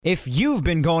If you've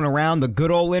been going around the good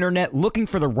old internet looking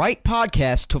for the right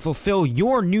podcast to fulfill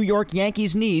your New York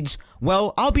Yankees needs,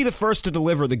 well, I'll be the first to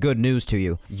deliver the good news to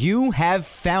you. You have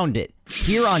found it.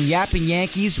 Here on Yapping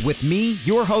Yankees with me,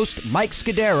 your host, Mike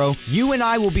Scudero, you and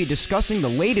I will be discussing the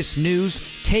latest news,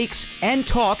 takes, and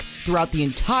talk throughout the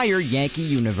entire Yankee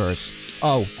universe.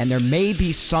 Oh, and there may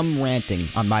be some ranting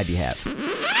on my behalf.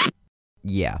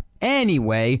 Yeah.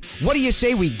 Anyway, what do you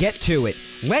say we get to it?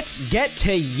 Let's get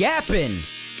to yapping!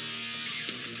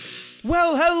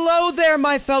 Well, hello there,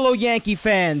 my fellow Yankee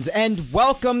fans, and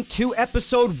welcome to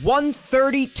episode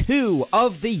 132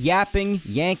 of the Yapping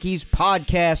Yankees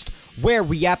podcast, where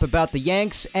we yap about the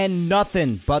Yanks and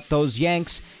nothing but those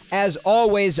Yanks. As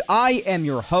always, I am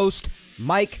your host,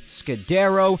 Mike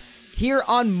Scudero, here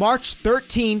on March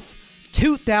 13th,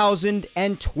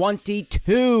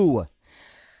 2022.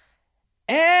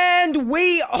 And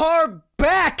we are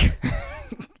back!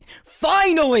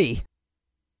 Finally!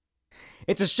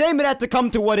 It's a shame it had to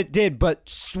come to what it did, but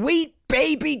sweet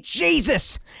baby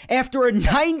Jesus! After a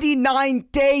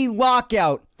 99-day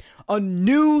lockout, a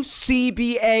new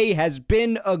CBA has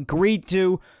been agreed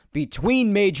to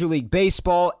between Major League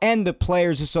Baseball and the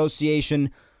Players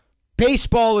Association.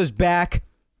 Baseball is back.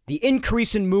 The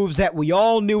increase in moves that we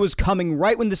all knew was coming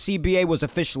right when the CBA was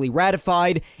officially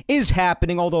ratified is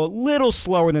happening, although a little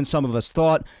slower than some of us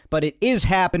thought, but it is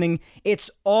happening.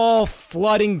 It's all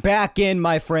flooding back in,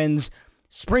 my friends.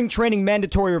 Spring training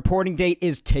mandatory reporting date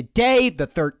is today, the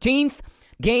 13th.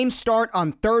 Games start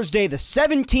on Thursday, the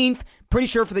 17th. Pretty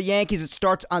sure for the Yankees it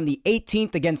starts on the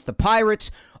 18th against the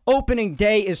Pirates. Opening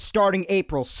day is starting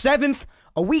April 7th,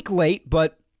 a week late,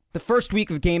 but the first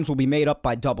week of games will be made up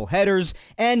by doubleheaders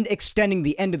and extending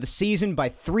the end of the season by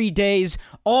 3 days,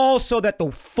 all so that the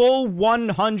full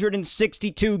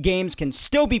 162 games can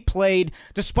still be played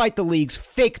despite the league's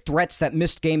fake threats that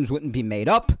missed games wouldn't be made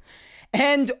up.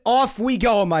 And off we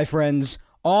go, my friends.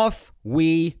 Off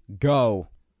we go.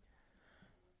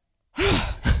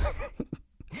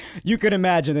 You could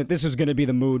imagine that this was going to be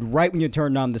the mood right when you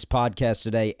turned on this podcast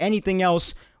today. Anything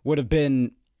else would have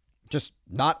been just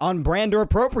not on brand or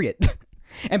appropriate.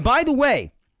 And by the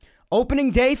way,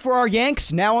 opening day for our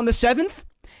Yanks, now on the 7th,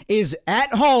 is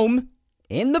at home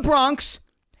in the Bronx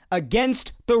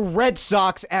against the Red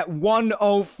Sox at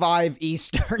 1:05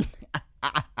 Eastern.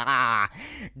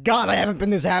 God, I haven't been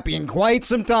this happy in quite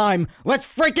some time. Let's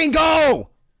freaking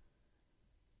go!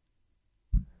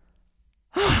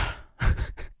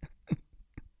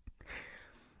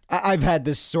 I've had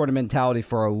this sort of mentality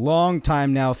for a long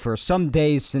time now, for some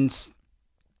days since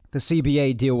the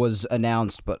CBA deal was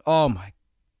announced, but oh my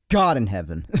God in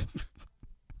heaven.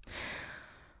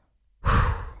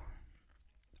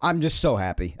 I'm just so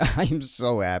happy. I am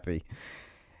so happy.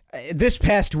 This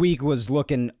past week was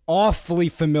looking awfully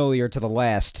familiar to the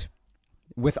last,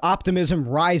 with optimism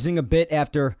rising a bit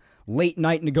after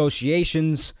late-night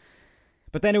negotiations,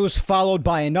 but then it was followed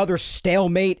by another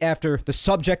stalemate after the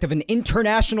subject of an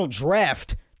international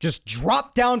draft just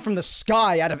dropped down from the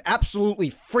sky out of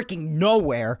absolutely freaking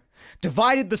nowhere,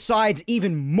 divided the sides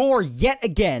even more yet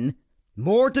again,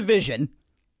 more division.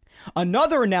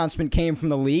 Another announcement came from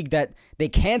the league that they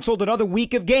canceled another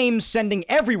week of games, sending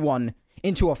everyone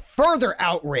into a further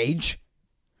outrage.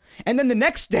 And then the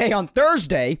next day, on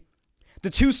Thursday,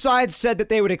 the two sides said that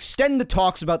they would extend the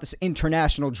talks about this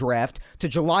international draft to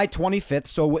July 25th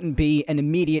so it wouldn't be an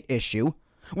immediate issue,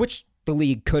 which the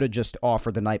league could have just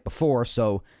offered the night before,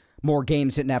 so more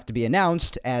games didn't have to be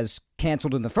announced as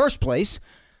canceled in the first place,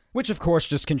 which of course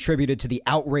just contributed to the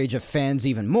outrage of fans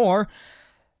even more.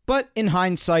 But in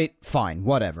hindsight, fine,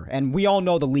 whatever. And we all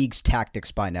know the league's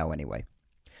tactics by now anyway.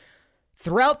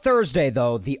 Throughout Thursday,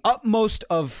 though, the utmost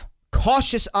of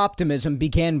cautious optimism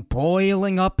began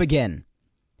boiling up again.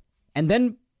 And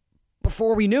then,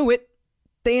 before we knew it,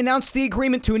 they announced the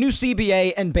agreement to a new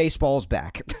CBA and baseball's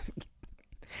back.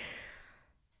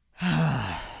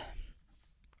 And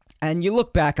you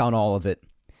look back on all of it,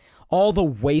 all the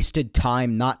wasted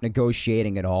time not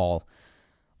negotiating at all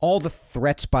the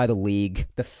threats by the league,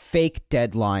 the fake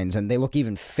deadlines, and they look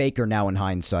even faker now in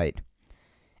hindsight.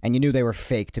 And you knew they were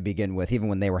fake to begin with, even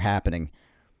when they were happening.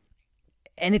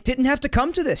 And it didn't have to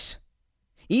come to this.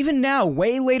 Even now,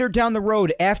 way later down the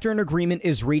road, after an agreement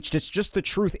is reached, it's just the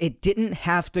truth. It didn't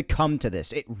have to come to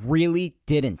this. It really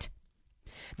didn't.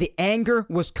 The anger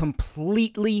was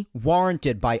completely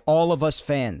warranted by all of us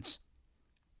fans.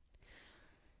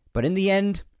 But in the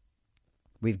end,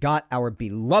 we've got our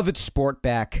beloved sport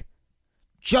back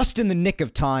just in the nick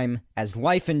of time, as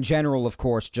life in general, of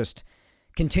course, just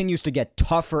continues to get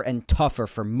tougher and tougher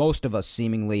for most of us,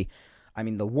 seemingly. I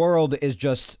mean, the world is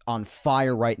just on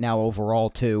fire right now overall,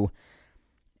 too.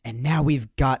 And now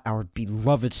we've got our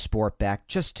beloved sport back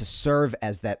just to serve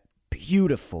as that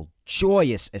beautiful,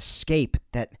 joyous escape,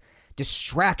 that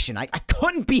distraction. I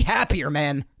couldn't be happier,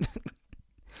 man.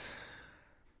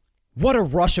 What a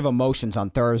rush of emotions on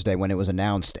Thursday when it was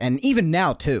announced, and even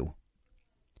now, too.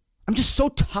 I'm just so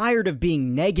tired of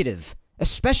being negative,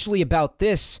 especially about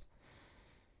this.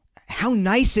 How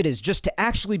nice it is just to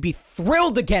actually be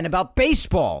thrilled again about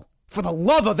baseball, for the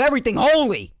love of everything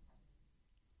holy.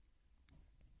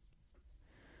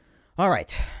 All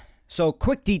right, so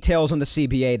quick details on the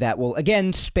CBA that will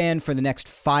again span for the next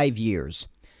 5 years.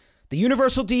 The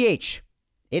universal DH,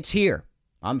 it's here.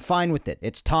 I'm fine with it.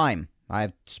 It's time.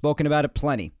 I've spoken about it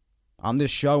plenty on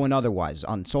this show and otherwise,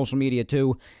 on social media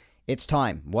too. It's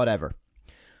time, whatever.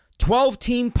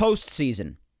 12-team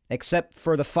postseason, except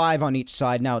for the 5 on each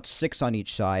side. Now it's 6 on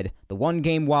each side. The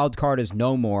one-game wild card is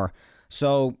no more.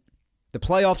 So the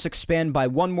playoffs expand by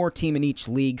one more team in each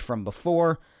league from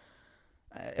before.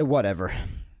 Whatever.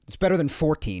 It's better than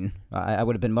 14. I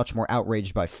would have been much more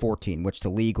outraged by 14, which the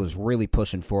league was really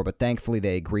pushing for, but thankfully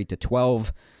they agreed to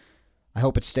 12. I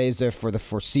hope it stays there for the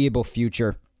foreseeable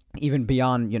future, even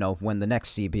beyond, when the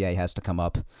next CBA has to come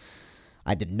up.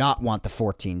 I did not want the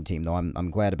 14 team, though. I'm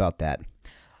glad about that.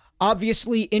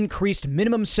 Obviously, increased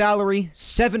minimum salary,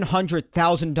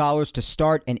 $700,000 to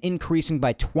start, and increasing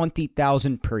by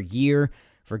 $20,000 per year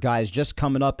for guys just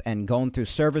coming up and going through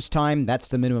service time. That's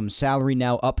the minimum salary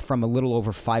now, up from a little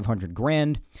over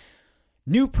 $500,000.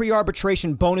 New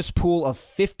pre-arbitration bonus pool of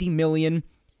 $50 million.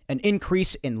 An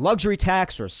increase in luxury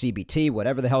tax, or CBT,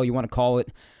 whatever the hell you want to call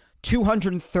it,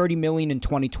 $230 million in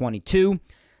 2022,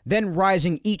 then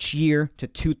rising each year to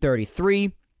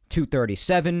 233,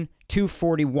 237,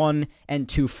 241, and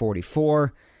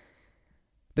 244.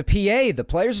 The PA, the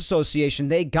Players Association,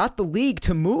 they got the league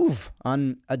to move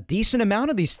on a decent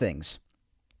amount of these things,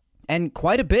 and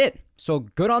quite a bit, so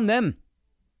good on them.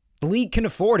 The league can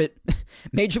afford it.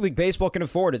 Major League Baseball can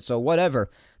afford it, so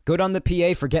whatever. Good on the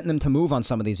PA for getting them to move on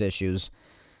some of these issues.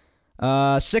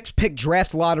 6-pick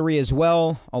draft lottery as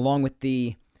well, along with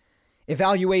the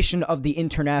evaluation of the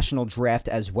international draft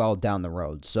as well down the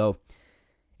road. So,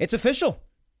 it's official.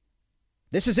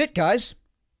 This is it, guys.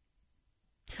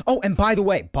 Oh, and by the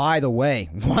way,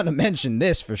 want to mention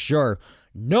this for sure.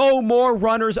 No more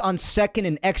runners on second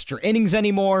and extra innings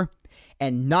anymore.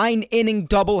 And 9-inning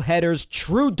doubleheaders,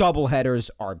 true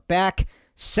doubleheaders, are back.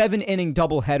 7-inning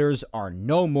doubleheaders are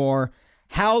no more.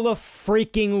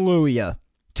 Hallelujah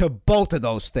to both of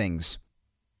those things.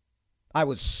 I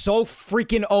was so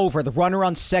freaking over the runner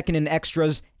on second and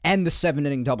extras and the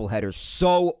 7-inning doubleheaders.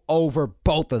 So over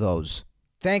both of those.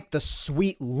 Thank the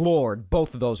sweet Lord,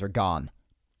 both of those are gone.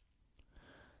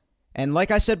 And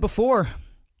like I said before,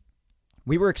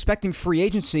 we were expecting free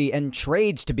agency and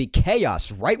trades to be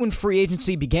chaos right when free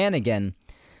agency began again.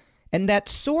 And that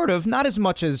sort of, not as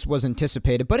much as was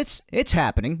anticipated, but it's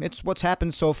happening. It's what's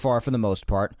happened so far for the most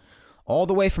part. All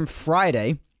the way from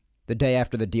Friday, the day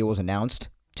after the deal was announced,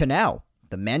 to now,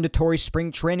 the mandatory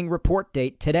spring training report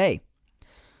date today.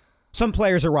 Some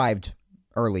players arrived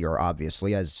earlier,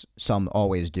 obviously, as some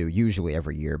always do, usually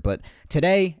every year. But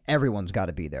today, everyone's got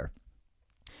to be there.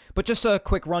 But just a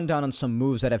quick rundown on some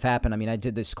moves that have happened. I mean, I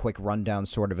did this quick rundown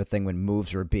sort of a thing when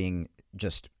moves were being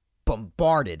just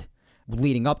bombarded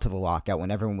leading up to the lockout,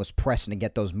 when everyone was pressing to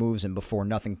get those moves in before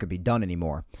nothing could be done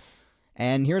anymore.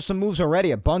 And here's some moves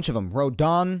already, a bunch of them.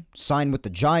 Rodon signed with the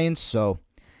Giants, so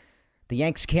the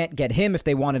Yanks can't get him if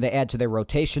they wanted to add to their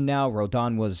rotation now.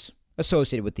 Rodon was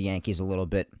associated with the Yankees a little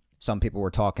bit. Some people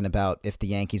were talking about if the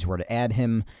Yankees were to add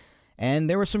him. And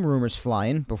there were some rumors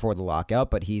flying before the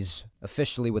lockout, but he's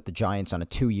officially with the Giants on a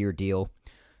 2-year deal.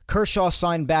 Kershaw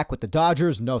signed back with the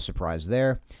Dodgers, no surprise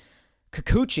there.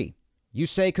 Kikuchi,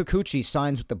 Yusei Kikuchi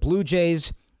signs with the Blue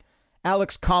Jays.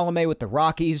 Alex Colomé with the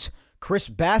Rockies. Chris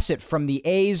Bassett from the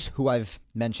A's, who I've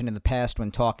mentioned in the past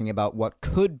when talking about what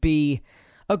could be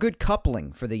a good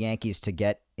coupling for the Yankees to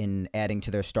get in adding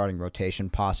to their starting rotation,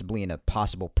 possibly in a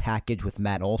possible package with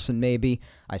Matt Olson, maybe.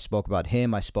 I spoke about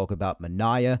him. I spoke about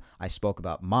Minaya. I spoke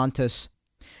about Montas.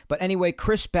 But anyway,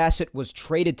 Chris Bassett was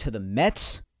traded to the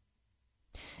Mets.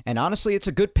 And honestly, it's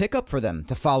a good pickup for them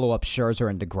to follow up Scherzer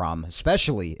and DeGrom,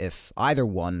 especially if either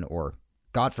one, or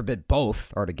God forbid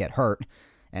both, are to get hurt.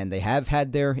 And they have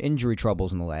had their injury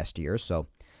troubles in the last year, so.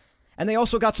 And they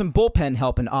also got some bullpen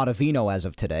help in Ottavino as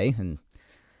of today, and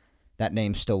that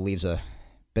name still leaves a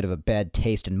bit of a bad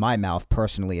taste in my mouth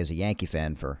personally as a Yankee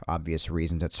fan for obvious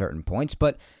reasons at certain points.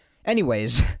 But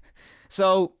anyways,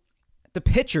 so the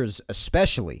pitchers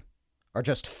especially are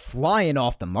just flying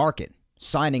off the market,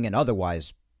 signing and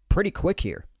otherwise pretty quick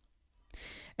here.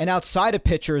 And outside of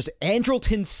pitchers,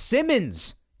 Andrelton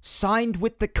Simmons signed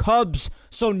with the Cubs,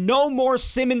 so no more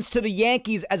Simmons to the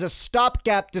Yankees as a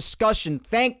stopgap discussion.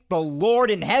 Thank the Lord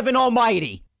in heaven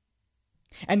almighty.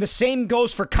 And the same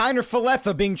goes for Kiner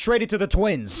Falefa being traded to the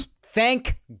Twins.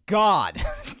 Thank God.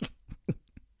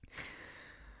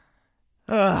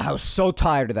 I was so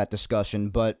tired of that discussion,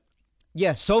 but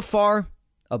yeah, so far,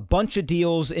 a bunch of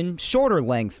deals in shorter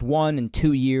length, 1 and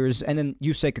 2 years, and then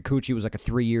Yusei Kikuchi was like a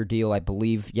 3-year deal, I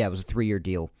believe. Yeah, it was a 3-year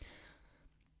deal.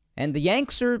 And the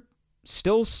Yanks are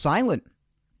still silent,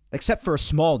 except for a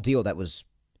small deal that was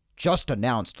just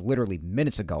announced literally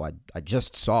minutes ago. I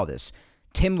just saw this.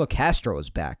 Tim LeCastro is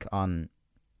back on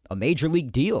a major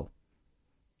league deal.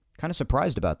 Kind of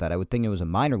surprised about that. I would think it was a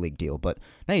minor league deal, but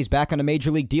no, he's back on a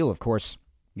major league deal. Of course,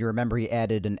 you remember he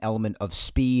added an element of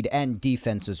speed and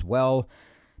defense as well.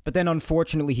 But then,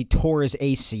 unfortunately, he tore his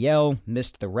ACL,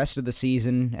 missed the rest of the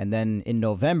season, and then in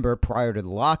November, prior to the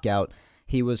lockout,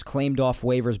 he was claimed off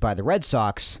waivers by the Red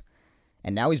Sox,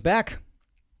 and now he's back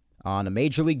on a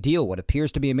major league deal, what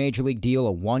appears to be a major league deal,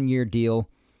 a 1-year deal.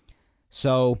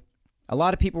 So a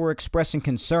lot of people were expressing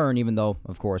concern, even though,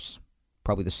 of course,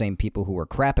 probably the same people who were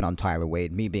crapping on Tyler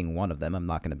Wade, me being one of them. I'm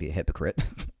not going to be a hypocrite.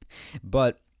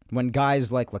 But when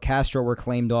guys like LeCastro were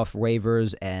claimed off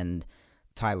waivers and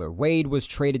Tyler Wade was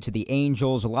traded to the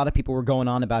Angels, a lot of people were going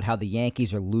on about how the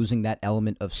Yankees are losing that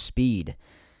element of speed.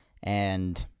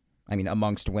 And, I mean,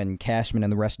 amongst when Cashman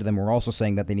and the rest of them were also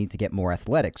saying that they need to get more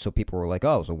athletic. So people were like,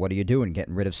 oh, so what are you doing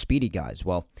getting rid of speedy guys?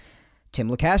 Well, Tim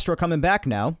LeCastro coming back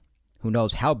now. Who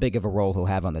knows how big of a role he'll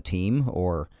have on the team,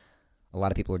 or a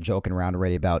lot of people are joking around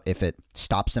already about if it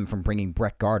stops them from bringing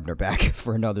Brett Gardner back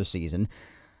for another season,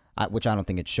 which I don't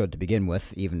think it should to begin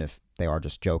with, even if they are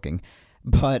just joking.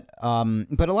 But a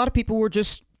lot of people were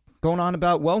just going on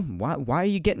about, well, why are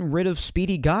you getting rid of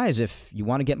speedy guys if you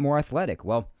want to get more athletic?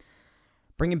 Well,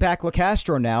 bringing back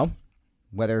LeCastro now,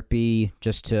 whether it be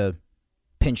just to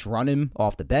pinch run him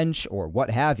off the bench or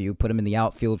what have you, put him in the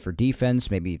outfield for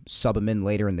defense, maybe sub him in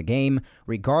later in the game,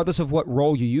 regardless of what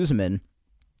role you use him in,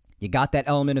 you got that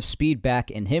element of speed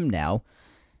back in him now.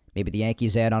 Maybe the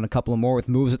Yankees add on a couple of more with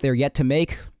moves that they're yet to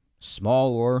make,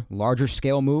 small or larger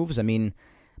scale moves. I mean,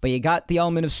 but you got the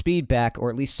element of speed back, or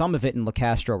at least some of it in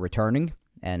LeCastro returning,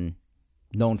 and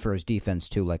known for his defense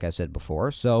too, like I said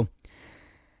before. So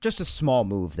just a small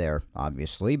move there,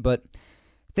 obviously, but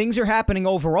things are happening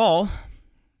overall.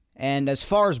 And as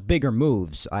far as bigger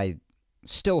moves, I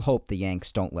still hope the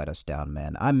Yanks don't let us down,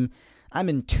 man. I'm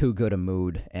in too good a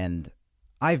mood, and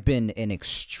I've been in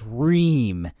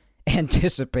extreme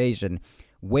anticipation,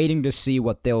 waiting to see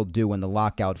what they'll do when the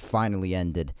lockout finally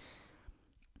ended.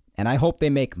 And I hope they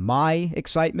make my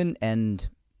excitement and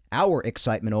our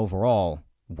excitement overall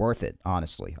worth it,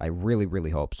 honestly. I really, really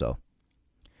hope so.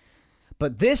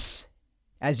 But this,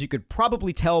 as you could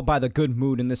probably tell by the good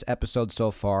mood in this episode so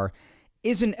far,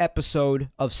 is an episode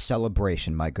of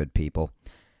celebration, my good people.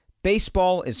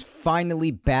 Baseball is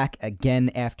finally back again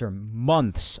after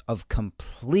months of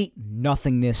complete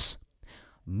nothingness.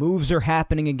 Moves are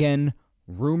happening again.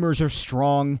 Rumors are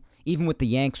strong, even with the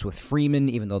Yanks with Freeman,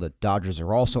 even though the Dodgers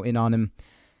are also in on him.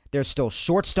 There's still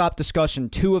shortstop discussion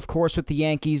too, of course, with the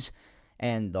Yankees,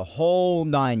 and the whole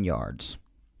 9 yards.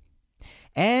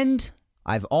 And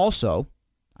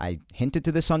I hinted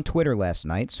to this on Twitter last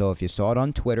night, so if you saw it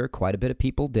on Twitter, quite a bit of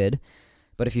people did.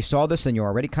 But if you saw this, then you're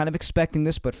already kind of expecting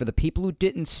this. But for the people who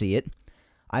didn't see it,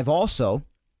 I've also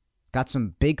got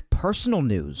some big personal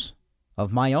news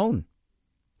of my own.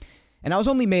 And I was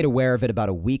only made aware of it about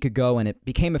a week ago, and it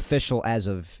became official as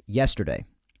of yesterday.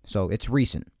 So it's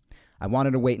recent. I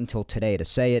wanted to wait until today to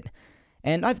say it.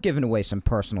 And I've given away some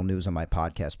personal news on my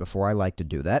podcast before. I like to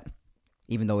do that,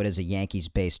 even though it is a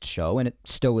Yankees-based show, and it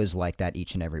still is like that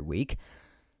each and every week.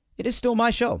 It is still my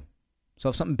show. So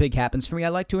if something big happens for me, I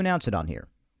like to announce it on here.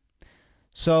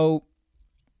 So,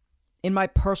 in my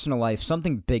personal life,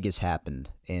 something big has happened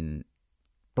in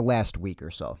the last week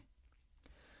or so.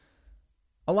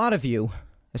 A lot of you,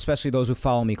 especially those who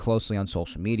follow me closely on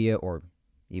social media, or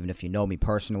even if you know me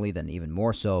personally, then even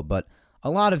more so, but a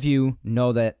lot of you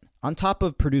know that on top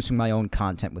of producing my own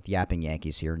content with Yapping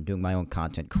Yankees here and doing my own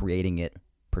content, creating it,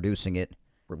 producing it,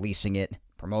 releasing it,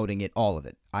 promoting it, all of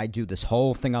it, I do this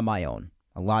whole thing on my own.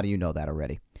 A lot of you know that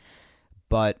already.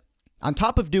 But on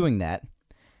top of doing that,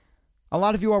 a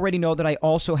lot of you already know that I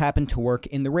also happen to work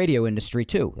in the radio industry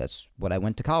too. That's what I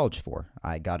went to college for.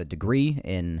 I got a degree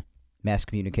in mass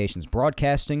communications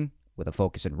broadcasting with a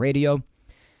focus in radio.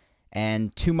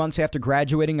 And 2 months after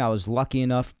graduating, I was lucky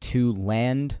enough to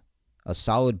land a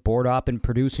solid board op and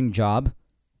producing job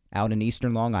out in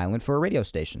Eastern Long Island for a radio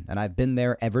station. And I've been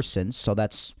there ever since, so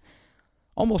that's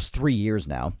almost 3 years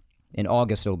now. In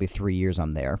August, it'll be 3 years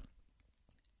I'm there.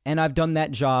 And I've done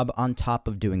that job on top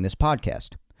of doing this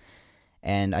podcast.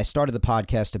 And I started the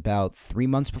podcast about 3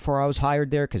 months before I was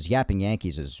hired there, because Yapping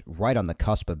Yankees is right on the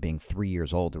cusp of being 3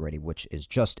 years old already, which is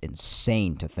just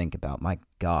insane to think about. My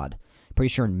God. Pretty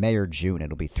sure in May or June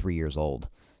it'll be 3 years old.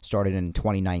 Started in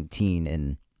 2019,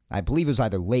 and I believe it was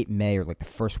either late May or like the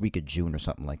first week of June or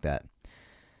something like that.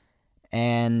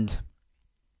 And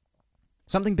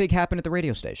something big happened at the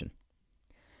radio station.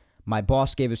 My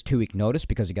boss gave us 2-week notice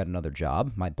because he got another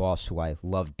job. My boss, who I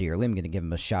love dearly, I'm going to give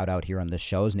him a shout out here on this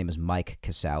show. His name is Mike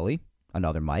Casali.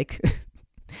 Another Mike.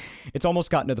 It's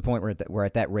almost gotten to the point where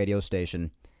at that radio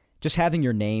station, just having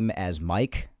your name as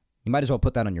Mike, you might as well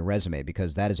put that on your resume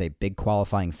because that is a big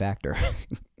qualifying factor.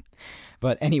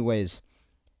 But anyways,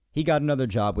 he got another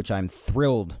job, which I'm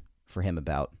thrilled for him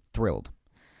about. Thrilled.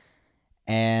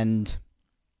 And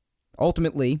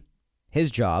ultimately,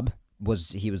 his job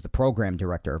he was the program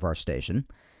director of our station.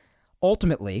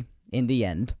 Ultimately, in the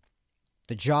end,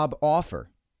 the job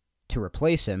offer to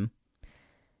replace him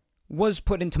was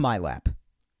put into my lap.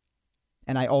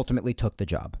 And I ultimately took the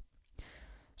job.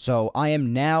 So I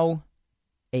am now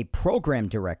a program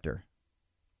director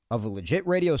of a legit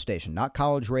radio station, not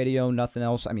college radio, nothing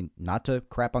else. I mean, not to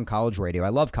crap on college radio. I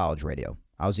love college radio.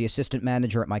 I was the assistant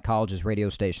manager at my college's radio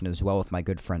station as well with my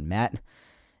good friend Matt.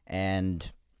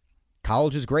 And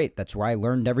college is great. That's where I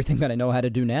learned everything that I know how to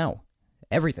do now.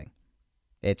 Everything.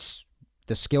 It's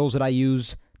the skills that I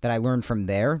use that I learned from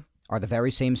there are the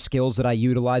very same skills that I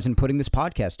utilize in putting this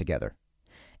podcast together.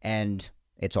 And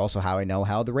it's also how I know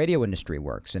how the radio industry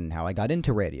works and how I got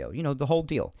into radio, the whole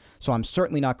deal. So I'm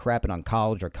certainly not crapping on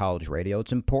college or college radio.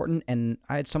 It's important, and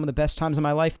I had some of the best times of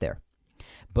my life there.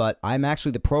 But I'm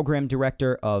actually the program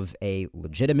director of a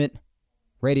legitimate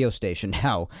radio station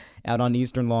now out on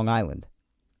Eastern Long Island.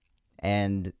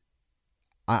 And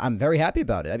I'm very happy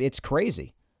about it. It's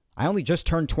crazy. I only just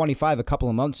turned 25 a couple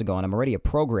of months ago, and I'm already a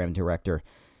program director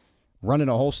running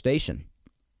a whole station.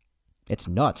 It's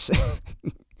nuts.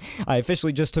 I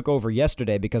officially just took over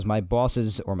yesterday because my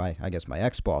boss's, or my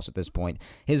ex-boss at this point,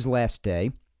 his last day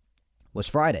was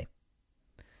Friday.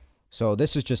 So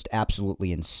this is just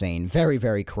absolutely insane. Very,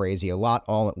 very crazy. A lot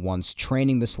all at once.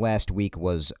 Training this last week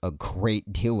was a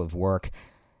great deal of work.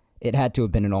 It had to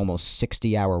have been an almost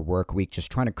 60-hour work week,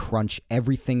 just trying to crunch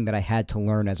everything that I had to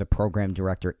learn as a program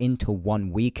director into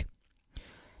 1 week.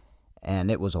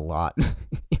 And it was a lot.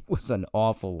 It was an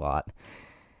awful lot.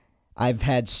 I've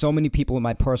had so many people in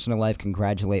my personal life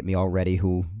congratulate me already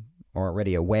who are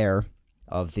already aware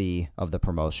of the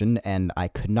promotion, and I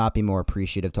could not be more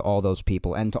appreciative to all those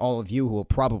people and to all of you who will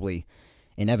probably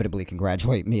inevitably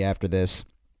congratulate me after this.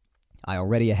 I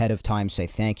already ahead of time say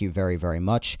thank you very, very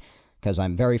much, because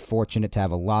I'm very fortunate to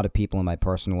have a lot of people in my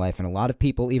personal life, and a lot of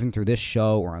people, even through this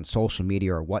show or on social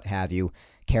media or what have you,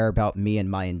 care about me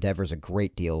and my endeavors a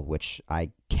great deal, which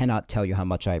I cannot tell you how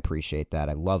much I appreciate that.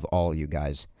 I love all you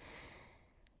guys.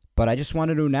 But I just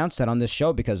wanted to announce that on this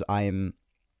show because I'm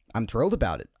thrilled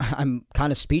about it. I'm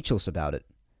kind of speechless about it.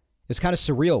 It's kind of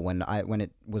surreal when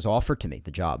it was offered to me,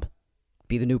 the job.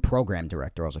 Be the new program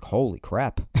director. I was like, holy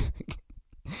crap.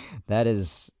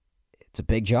 It's a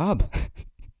big job.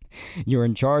 You're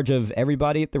in charge of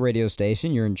everybody at the radio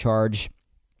station. You're in charge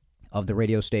of the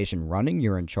radio station running.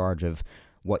 You're in charge of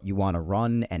what you want to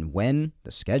run and when,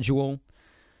 the schedule.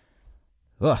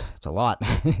 Ugh, it's a lot.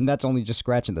 And that's only just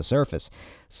scratching the surface.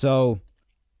 So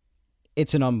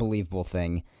it's an unbelievable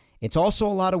thing. It's also a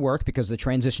lot of work because the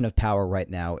transition of power right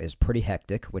now is pretty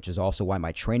hectic, which is also why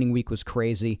my training week was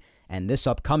crazy. And this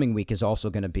upcoming week is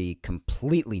also going to be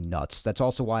completely nuts. That's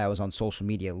also why I was on social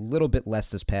media a little bit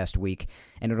less this past week.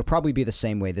 And it'll probably be the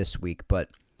same way this week. But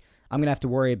I'm going to have to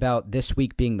worry about this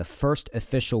week being the first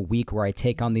official week where I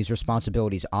take on these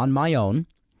responsibilities on my own,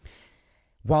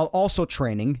 while also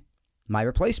training my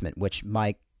replacement, which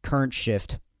my current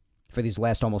shift for these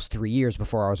last almost 3 years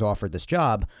before I was offered this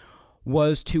job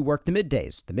was to work the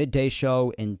midday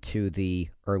show into the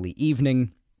early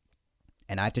evening.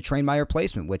 And I have to train my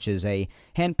replacement, which is a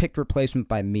hand-picked replacement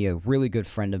by me, a really good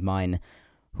friend of mine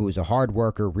who is a hard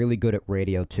worker, really good at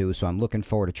radio too. So I'm looking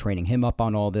forward to training him up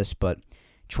on all this. But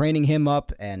training him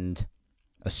up and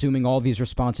assuming all these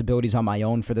responsibilities on my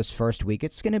own for this first week,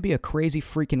 it's going to be a crazy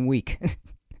freaking week.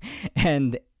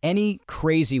 And any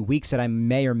crazy weeks that I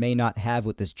may or may not have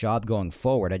with this job going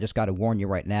forward, I just got to warn you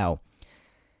right now,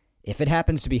 if it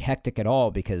happens to be hectic at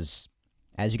all, because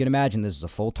as you can imagine, this is a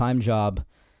full-time job,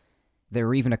 there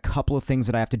are even a couple of things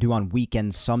that I have to do on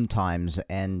weekends sometimes,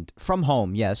 and from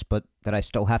home, yes, but that I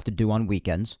still have to do on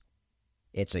weekends.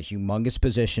 It's a humongous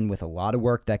position with a lot of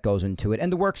work that goes into it,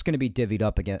 and the work's going to be divvied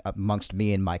up again amongst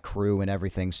me and my crew and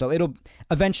everything, so it'll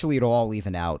all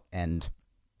even out, and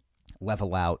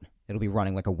level out. It'll be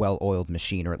running like a well-oiled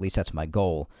machine, or at least that's my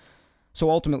goal. So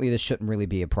ultimately, this shouldn't really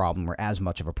be a problem or as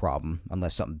much of a problem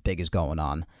unless something big is going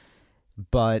on.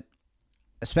 But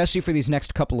especially for these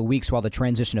next couple of weeks while the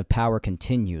transition of power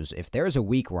continues, if there's a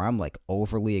week where I'm like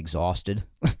overly exhausted,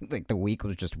 like the week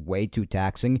was just way too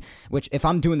taxing, which if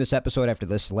I'm doing this episode after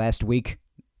this last week,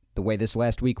 the way this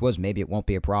last week was, maybe it won't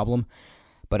be a problem.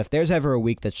 But if there's ever a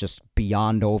week that's just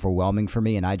beyond overwhelming for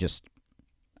me and I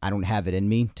don't have it in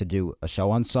me to do a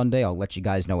show on Sunday, I'll let you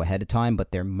guys know ahead of time,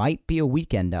 but there might be a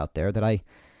weekend out there that I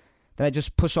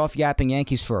just push off yapping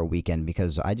Yankees for a weekend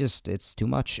because it's too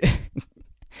much.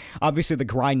 Obviously, the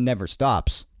grind never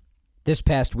stops. This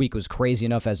past week was crazy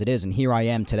enough as it is, and here I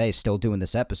am today still doing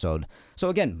this episode. So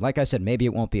again, like I said, maybe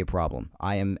it won't be a problem.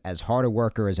 I am as hard a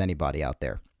worker as anybody out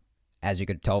there, as you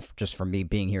could tell just from me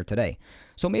being here today.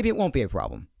 So maybe it won't be a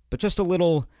problem, but just a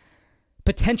little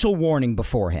potential warning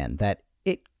beforehand that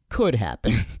it could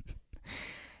happen.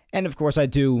 And of course, I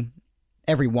do,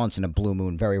 every once in a blue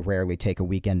moon, very rarely take a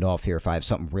weekend off here if I have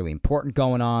something really important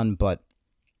going on, but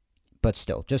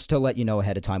still, just to let you know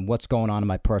ahead of time what's going on in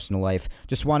my personal life.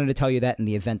 Just wanted to tell you that in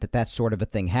the event that sort of a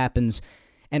thing happens.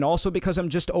 And also because I'm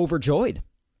just overjoyed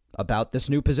about this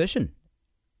new position.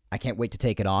 I can't wait to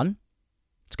take it on.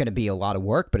 It's going to be a lot of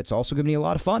work, but it's also going to be a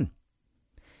lot of fun.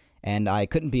 And I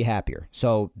couldn't be happier.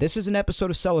 So this is an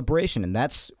episode of celebration, and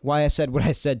that's why I said what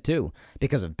I said too.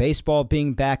 Because of baseball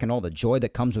being back and all the joy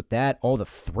that comes with that, all the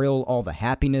thrill, all the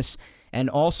happiness, and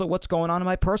also what's going on in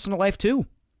my personal life too.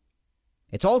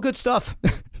 It's all good stuff.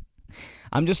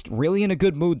 I'm just really in a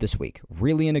good mood this week.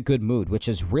 Really in a good mood, which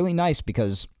is really nice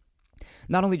because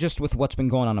not only just with what's been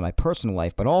going on in my personal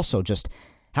life, but also just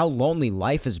how lonely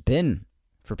life has been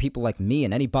for people like me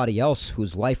and anybody else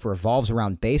whose life revolves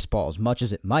around baseball as much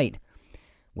as it might.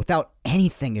 Without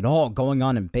anything at all going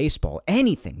on in baseball,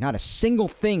 anything, not a single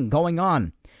thing going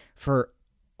on for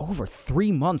over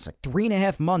 3 months, like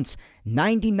 3.5 months,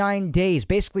 99 days,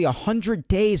 basically 100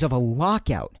 days of a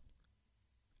lockout.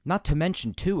 Not to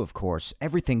mention, too, of course,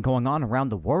 everything going on around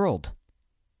the world.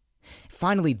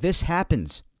 Finally, this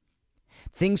happens.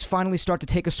 Things finally start to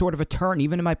take a sort of a turn,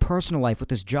 even in my personal life with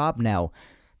this job now.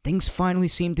 Things finally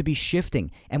seem to be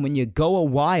shifting, and when you go a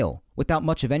while without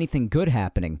much of anything good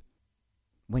happening,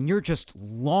 when you're just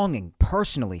longing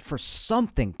personally for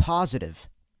something positive,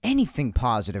 anything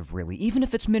positive really, even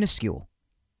if it's minuscule,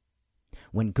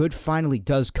 when good finally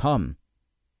does come,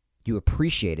 you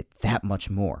appreciate it that much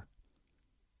more.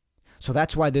 So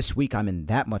that's why this week I'm in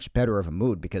that much better of a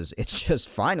mood, because it's just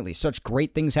finally such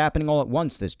great things happening all at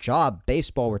once. This job,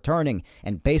 baseball returning,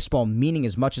 and baseball meaning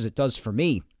as much as it does for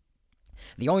me.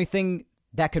 The only thing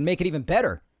that could make it even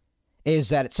better is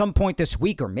that at some point this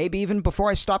week, or maybe even before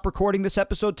I stop recording this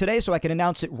episode today so I can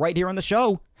announce it right here on the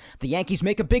show, the Yankees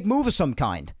make a big move of some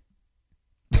kind.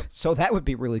 So that would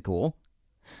be really cool.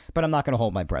 But I'm not going to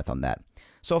hold my breath on that.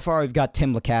 So far, we've got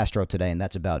Tim LeCastro today, and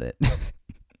that's about it.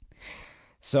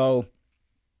 So,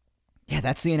 yeah,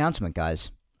 that's the announcement, guys.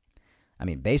 I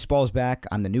mean, baseball's back.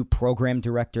 I'm the new program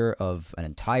director of an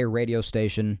entire radio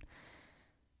station.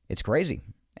 It's crazy.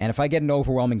 And if I get an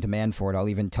overwhelming demand for it, I'll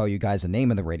even tell you guys the name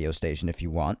of the radio station if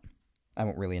you want. I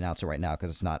won't really announce it right now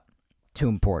because it's not too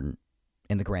important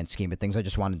in the grand scheme of things. I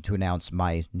just wanted to announce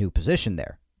my new position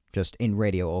there, just in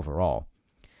radio overall.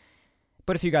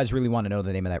 But if you guys really want to know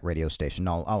the name of that radio station,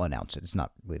 I'll announce it. It's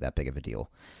not really that big of a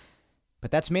deal. But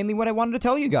that's mainly what I wanted to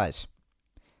tell you guys.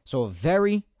 So a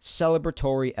very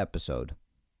celebratory episode.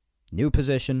 New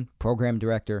position, program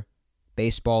director,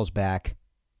 baseball's back,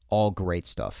 all great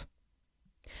stuff.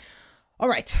 All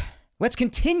right, let's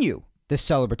continue this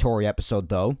celebratory episode,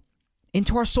 though,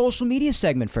 into our social media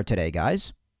segment for today,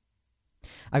 guys.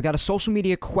 I've got a social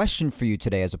media question for you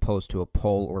today as opposed to a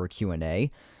poll or a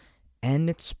Q&A, and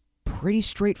it's pretty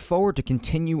straightforward to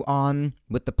continue on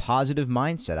with the positive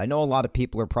mindset. I know a lot of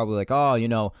people are probably like,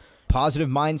 oh, positive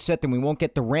mindset, then we won't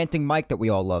get the ranting mic that we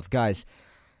all love. Guys,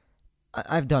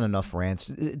 I've done enough rants.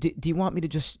 Do you want me to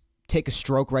just take a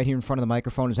stroke right here in front of the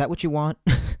microphone? Is that what you want?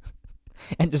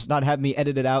 And just not have me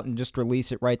edit it out and just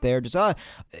release it right there? Just,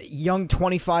 young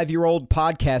 25-year-old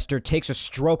podcaster takes a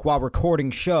stroke while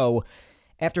recording show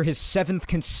after his 7th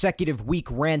consecutive week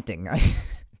ranting.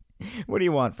 What do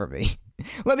you want from me?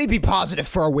 Let me be positive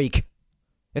for a week.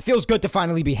 It feels good to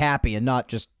finally be happy and not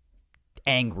just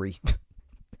angry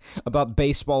about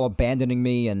baseball abandoning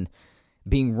me and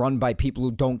being run by people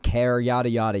who don't care, yada,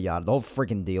 yada, yada. The whole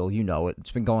freaking deal, you know it.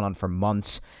 It's been going on for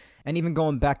months. And even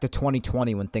going back to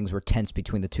 2020 when things were tense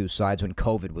between the two sides, when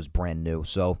COVID was brand new.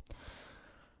 So,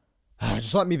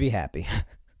 just let me be happy.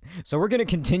 So we're going to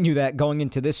continue that going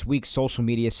into this week's social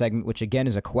media segment, which again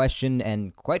is a question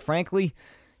and, quite frankly,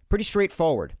 pretty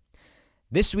straightforward.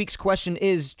 This week's question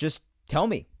is just tell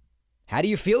me, how do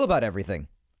you feel about everything?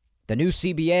 The new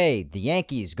CBA, the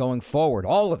Yankees going forward,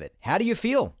 all of it. How do you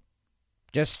feel?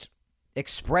 Just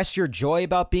express your joy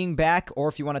about being back, or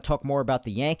if you want to talk more about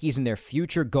the Yankees and their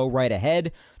future, go right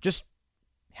ahead. Just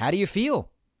how do you feel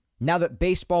now that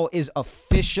baseball is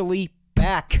officially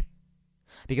back?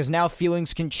 Because now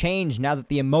feelings can change now that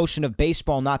the emotion of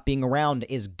baseball not being around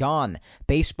is gone.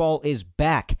 Baseball is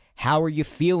back. How are you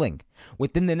feeling?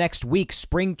 Within the next week,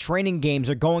 spring training games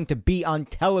are going to be on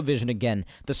television again.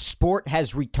 The sport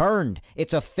has returned.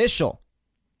 It's official.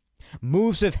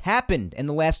 Moves have happened in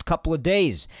the last couple of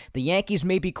days. The Yankees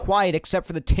may be quiet except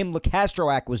for the Tim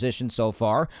LeCastro acquisition so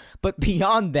far, but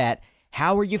beyond that,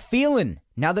 how are you feeling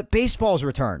now that baseball's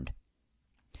returned?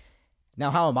 Now,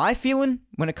 how am I feeling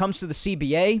when it comes to the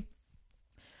CBA?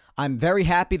 I'm very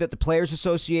happy that the Players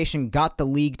Association got the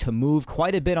league to move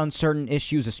quite a bit on certain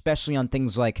issues, especially on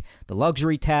things like the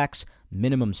luxury tax,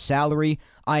 minimum salary.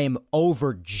 I am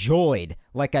overjoyed,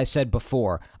 like I said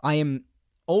before. I am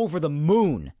over the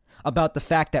moon about the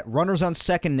fact that runners on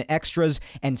second and extras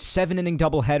and 7-inning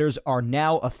doubleheaders are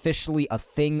now officially a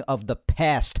thing of the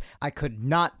past. I could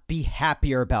not be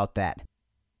happier about that.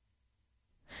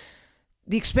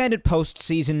 The expanded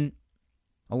postseason,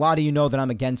 a lot of you know that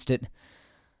I'm against it,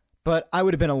 but I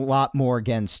would have been a lot more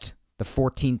against the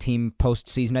 14-team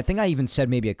postseason. I think I even said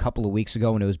maybe a couple of weeks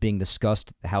ago when it was being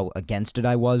discussed how against it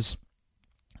I was.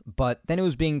 But then it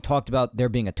was being talked about there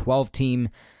being a 12-team,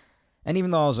 and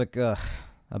even though I was like, ugh,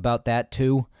 about that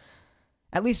too,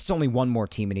 at least it's only one more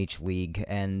team in each league,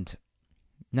 and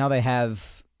now they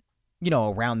have,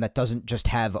 a round that doesn't just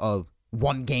have a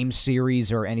one-game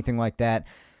series or anything like that.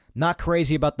 Not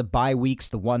crazy about the bye weeks,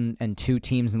 the 1 and 2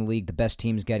 teams in the league, the best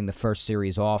teams getting the first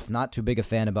series off. Not too big a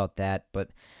fan about that,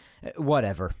 but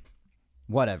whatever.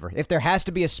 If there has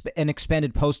to be an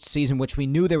expanded postseason, which we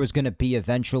knew there was going to be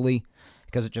eventually,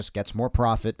 because it just gets more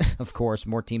profit, of course,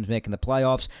 more teams making the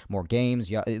playoffs, more games,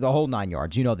 the whole 9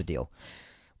 yards, you know the deal.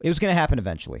 It was going to happen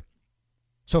eventually.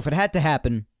 So if it had to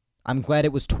happen, I'm glad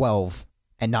it was 12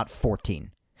 and not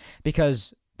 14.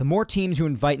 Because the more teams you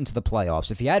invite into the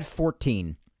playoffs, if you had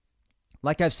 14...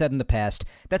 like I've said in the past,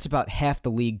 that's about half the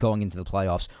league going into the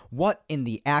playoffs. What in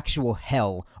the actual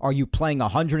hell are you playing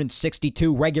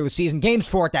 162 regular season games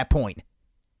for at that point?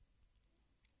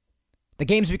 The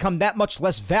games become that much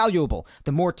less valuable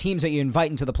the more teams that you invite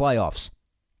into the playoffs.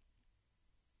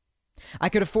 I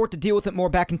could afford to deal with it more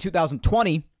back in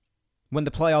 2020 when the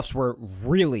playoffs were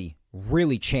really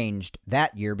changed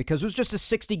that year because it was just a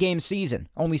 60-game season.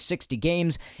 Only 60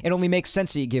 games. It only makes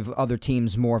sense that you give other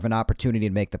teams more of an opportunity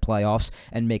to make the playoffs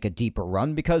and make a deeper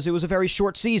run because it was a very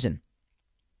short season.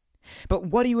 But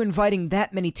what are you inviting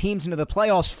that many teams into the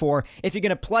playoffs for if you're going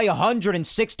to play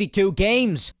 162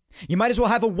 games? You might as well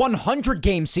have a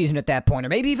 100-game season at that point, or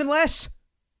maybe even less.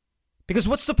 Because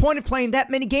what's the point of playing that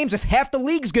many games if half the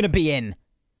league's going to be in?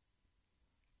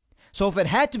 So if it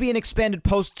had to be an expanded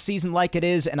postseason like it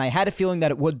is, and I had a feeling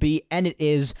that it would be, and it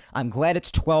is, I'm glad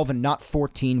it's 12 and not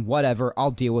 14, whatever,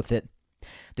 I'll deal with it.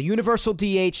 The universal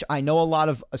DH, I know a lot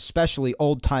of especially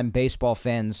old-time baseball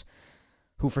fans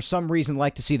who for some reason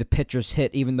like to see the pitchers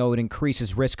hit even though it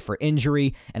increases risk for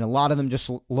injury, and a lot of them just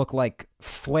look like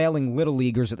flailing little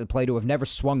leaguers at the plate who have never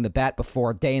swung the bat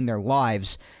before a day in their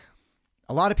lives.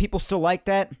 A lot of people still like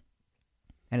that.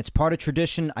 And it's part of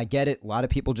tradition. I get it. A lot of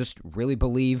people just really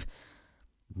believe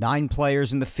 9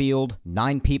 players in the field,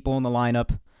 9 people in the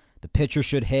lineup. The pitcher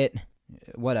should hit.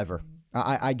 Whatever.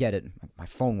 I get it. My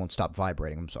phone won't stop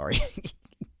vibrating. I'm sorry.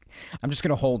 I'm just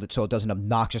going to hold it so it doesn't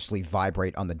obnoxiously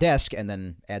vibrate on the desk and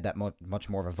then add that much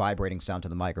more of a vibrating sound to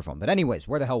the microphone. But anyways,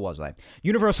 where the hell was I?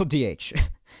 Universal DH.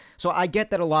 So I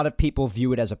get that a lot of people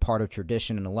view it as a part of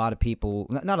tradition, and a lot of people,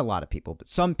 not a lot of people, but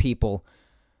some people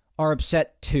are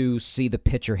upset to see the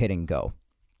pitcher hitting go.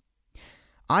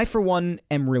 I, for one,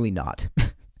 am really not.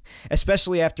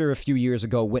 Especially after a few years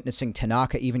ago witnessing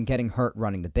Tanaka even getting hurt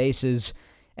running the bases,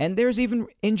 and there's even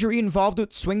injury involved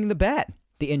with swinging the bat,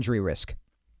 the injury risk.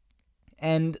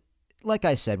 And like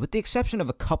I said, with the exception of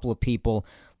a couple of people,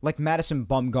 like Madison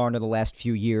Bumgarner the last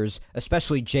few years,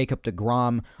 especially Jacob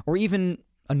deGrom, or even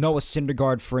a Noah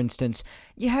Syndergaard, for instance,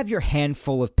 you have your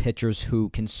handful of pitchers who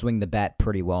can swing the bat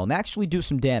pretty well and actually do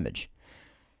some damage.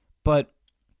 But,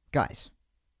 guys,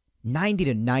 90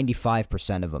 to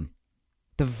 95% of them,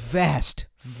 the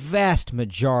vast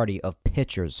majority of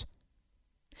pitchers,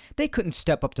 they couldn't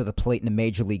step up to the plate in a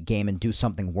major league game and do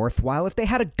something worthwhile if they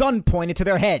had a gun pointed to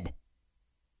their head.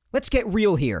 Let's get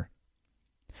real here.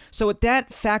 So with that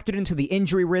factored into the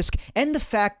injury risk and the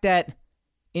fact that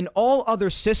in all other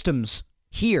systems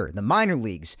here, the minor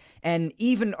leagues, and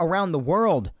even around the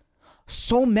world,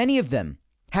 so many of them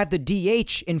have the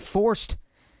DH enforced,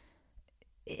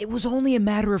 it was only a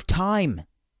matter of time.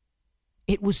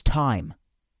 It was time.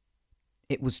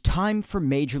 It was time for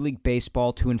Major League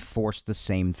Baseball to enforce the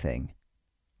same thing.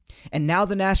 And now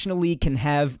the National League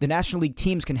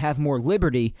teams can have more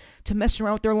liberty to mess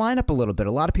around with their lineup a little bit.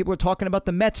 A lot of people are talking about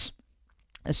the Mets,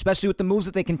 especially with the moves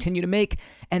that they continue to make,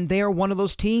 and they are one of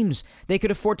those teams. They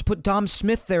could afford to put Dom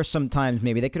Smith there sometimes,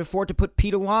 maybe. They could afford to put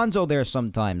Pete Alonso there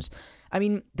sometimes. I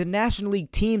mean, the National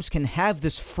League teams can have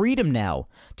this freedom now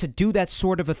to do that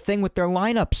sort of a thing with their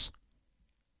lineups.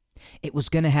 It was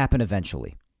going to happen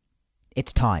eventually.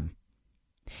 It's time.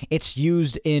 It's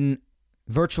used in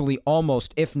virtually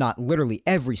almost, if not literally,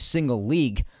 every single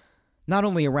league, not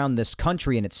only around this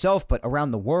country in itself, but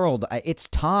around the world. It's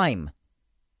time.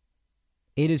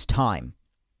 It is time.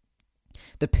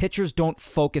 The pitchers don't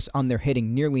focus on their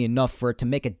hitting nearly enough for it to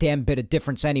make a damn bit of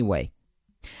difference anyway.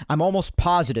 I'm almost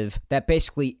positive that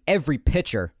basically every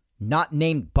pitcher, not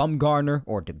named Bumgarner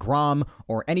or DeGrom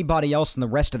or anybody else in the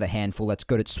rest of the handful that's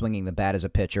good at swinging the bat as a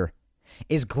pitcher,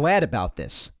 is glad about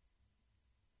this.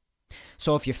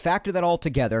 So if you factor that all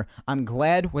together, I'm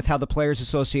glad with how the Players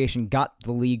Association got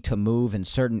the league to move in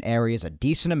certain areas a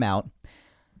decent amount.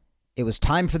 It was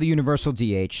time for the universal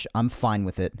DH. I'm fine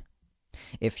with it.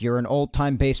 If you're an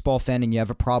old-time baseball fan and you have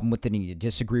a problem with it and you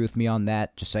disagree with me on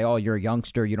that, just say, oh, you're a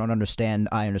youngster, you don't understand.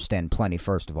 I understand plenty,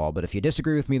 first of all. But if you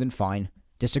disagree with me, then fine.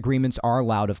 Disagreements are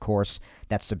allowed, of course.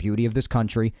 That's the beauty of this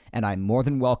country, and I more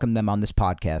than welcome them on this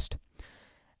podcast.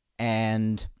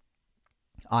 And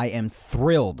I am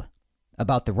thrilled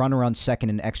about the runner on second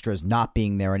and extras not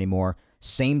being there anymore.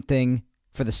 Same thing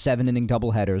for the 7-inning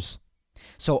doubleheaders.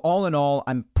 So all in all,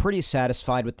 I'm pretty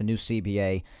satisfied with the new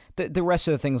CBA. The rest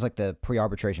of the things like the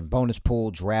pre-arbitration bonus pool,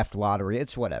 draft lottery,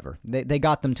 it's whatever. They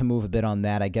got them to move a bit on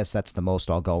that. I guess that's the most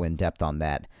I'll go in depth on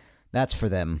that. That's for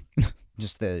them.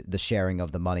 Just the sharing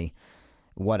of the money.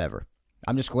 Whatever.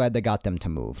 I'm just glad they got them to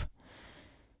move.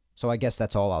 So I guess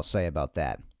that's all I'll say about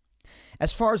that.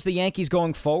 As far as the Yankees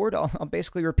going forward, I'll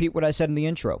basically repeat what I said in the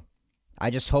intro. I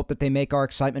just hope that they make our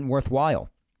excitement worthwhile.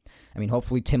 I mean,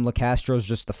 hopefully Tim LeCastro is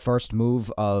just the first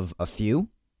move of a few,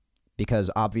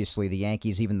 because obviously the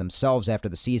Yankees, even themselves after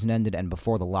the season ended and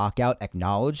before the lockout,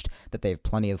 acknowledged that they have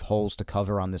plenty of holes to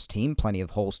cover on this team, plenty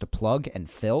of holes to plug and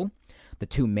fill. The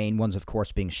two main ones, of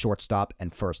course, being shortstop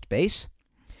and first base.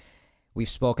 We've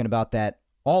spoken about that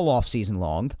all offseason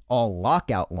long, all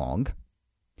lockout long.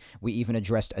 We even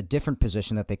addressed a different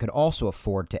position that they could also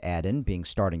afford to add in, being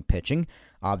starting pitching.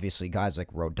 Obviously, guys like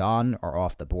Rodon are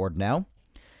off the board now.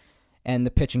 And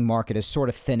the pitching market is sort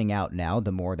of thinning out now,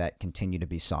 the more that continue to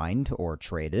be signed or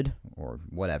traded or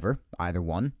whatever, either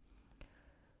one.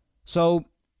 So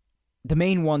the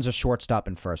main ones are shortstop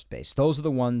and first base. Those are the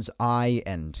ones I,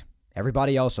 and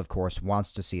everybody else, of course,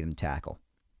 wants to see them tackle.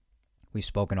 We've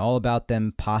spoken all about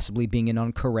them possibly being in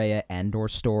on Correa and or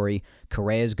Story.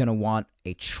 Correa is going to want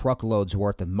a truckload's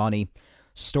worth of money.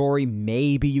 Story,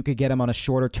 maybe you could get him on a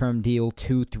shorter-term deal,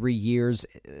 2-3 years.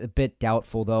 A bit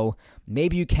doubtful, though.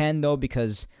 Maybe you can, though,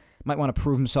 because he might want to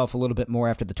prove himself a little bit more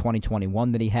after the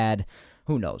 2021 that he had.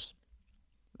 Who knows?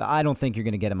 I don't think you're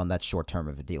going to get him on that short-term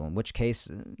of a deal, in which case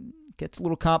it gets a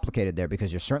little complicated there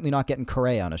because you're certainly not getting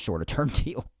Correa on a shorter-term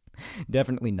deal.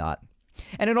 Definitely not.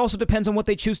 And it also depends on what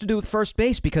they choose to do with first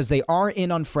base, because they are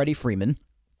in on Freddie Freeman.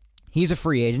 He's a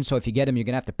free agent, so if you get him, you're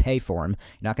going to have to pay for him.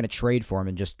 You're not going to trade for him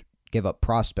and just give up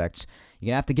prospects. You're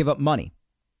going to have to give up money.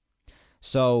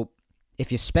 So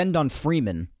if you spend on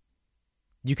Freeman,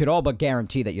 you could all but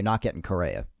guarantee that you're not getting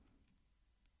Correa.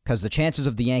 Because the chances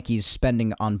of the Yankees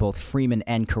spending on both Freeman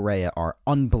and Correa are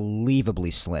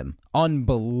unbelievably slim.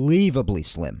 Unbelievably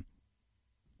slim.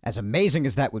 As amazing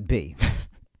as that would be.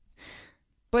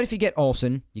 But if you get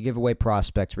Olsen, you give away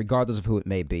prospects, regardless of who it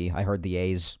may be. I heard the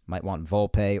A's might want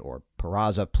Volpe or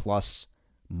Peraza plus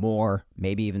more,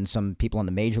 maybe even some people on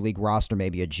the Major League roster,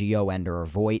 maybe a Gio and or a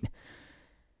Voit,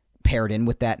 paired in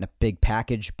with that in a big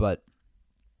package.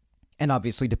 And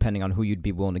obviously, depending on who you'd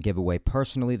be willing to give away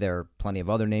personally, there are plenty of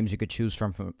other names you could choose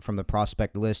from the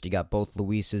prospect list. You got both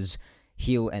Luis's,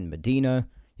 Heel and Medina.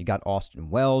 You got Austin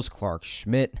Wells, Clark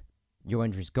Schmidt,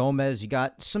 Yoendrys Gomez. You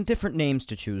got some different names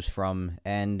to choose from,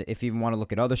 and if you even want to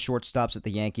look at other shortstops that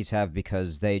the Yankees have,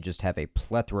 because they just have a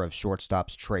plethora of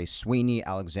shortstops, Trey Sweeney,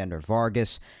 Alexander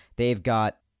Vargas, they've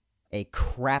got a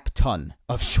crap ton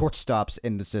of shortstops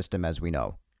in the system, as we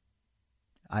know.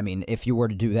 I mean, if you were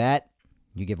to do that,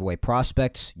 you give away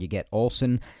prospects, you get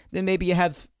Olsen, then maybe you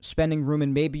have spending room,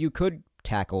 and maybe you could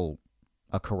tackle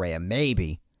a Correa,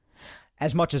 maybe.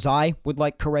 As much as I would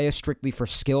like Correa strictly for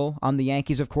skill on the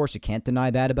Yankees, of course, you can't deny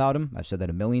that about him. I've said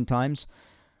that a million times.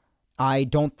 I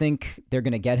don't think they're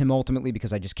going to get him ultimately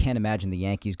because I just can't imagine the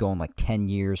Yankees going like 10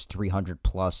 years, 300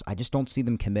 plus. I just don't see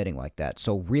them committing like that.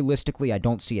 So realistically, I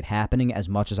don't see it happening as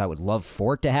much as I would love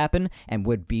for it to happen and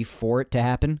would be for it to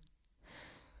happen.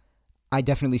 I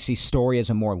definitely see Story as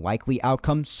a more likely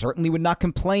outcome. Certainly would not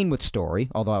complain with Story,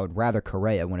 although I would rather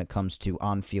Correa when it comes to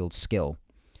on-field skill.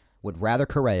 Would rather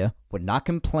Correa, would not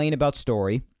complain about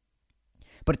Story.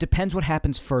 But it depends what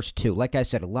happens first, too. Like I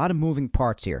said, a lot of moving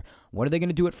parts here. What are they going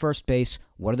to do at first base?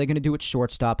 What are they going to do at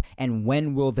shortstop? And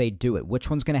when will they do it? Which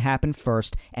one's going to happen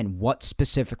first? And what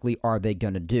specifically are they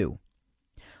going to do?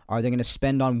 Are they going to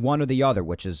spend on one or the other,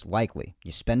 which is likely?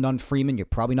 You spend on Freeman, you're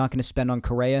probably not going to spend on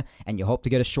Correa, and you hope to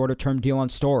get a shorter-term deal on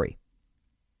Story.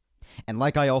 And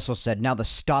like I also said, now the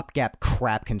stopgap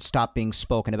crap can stop being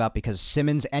spoken about because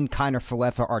Simmons and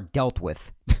Kiner-Falefa are dealt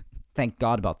with. Thank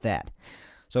God about that.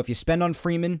 So if you spend on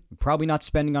Freeman, you're probably not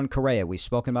spending on Correa. We've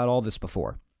spoken about all this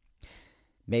before.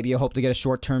 Maybe you hope to get a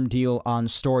short-term deal on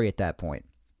Story at that point.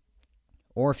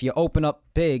 Or if you open up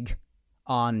big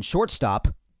on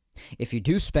shortstop, if you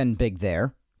do spend big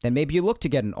there, then maybe you look to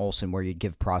get an Olsen where you'd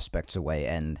give prospects away,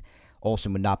 and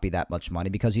Olsen would not be that much money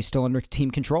because he's still under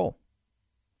team control.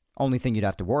 Only thing you'd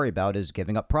have to worry about is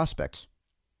giving up prospects.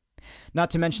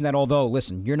 Not to mention that although,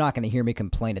 listen, you're not going to hear me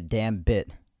complain a damn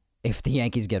bit if the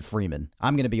Yankees get Freeman.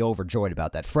 I'm going to be overjoyed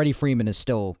about that. Freddie Freeman is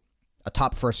still a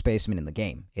top first baseman in the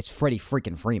game. It's Freddie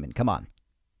freaking Freeman. Come on.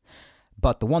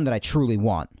 But the one that I truly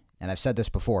want, and I've said this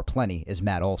before plenty, is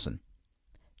Matt Olson.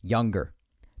 Younger.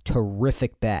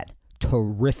 Terrific bat.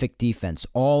 Terrific defense.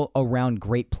 All-around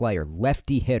great player.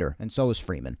 Lefty hitter. And so is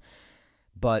Freeman.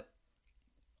 But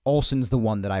Olson's the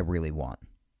one that I really want.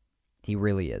 He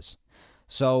really is.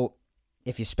 So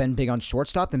if you spend big on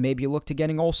shortstop, then maybe you look to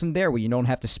getting Olsen there where you don't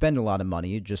have to spend a lot of money.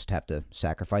 You just have to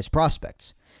sacrifice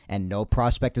prospects. And no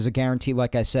prospect is a guarantee,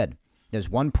 like I said. There's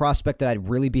one prospect that I'd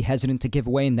really be hesitant to give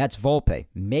away, and that's Volpe.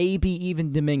 Maybe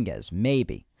even Dominguez.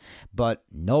 Maybe. But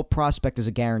no prospect is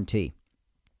a guarantee.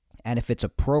 And if it's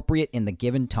appropriate in the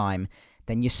given time,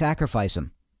 then you sacrifice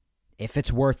him. If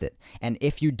it's worth it. And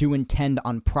if you do intend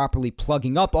on properly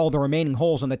plugging up all the remaining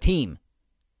holes on the team.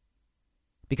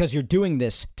 Because you're doing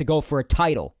this to go for a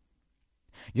title.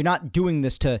 You're not doing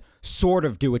this to sort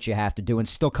of do what you have to do and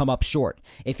still come up short.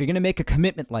 If you're going to make a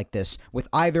commitment like this with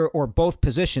either or both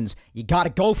positions, you got to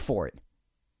go for it.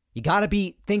 You got to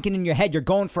be thinking in your head you're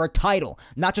going for a title,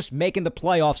 not just making the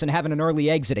playoffs and having an early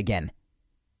exit again.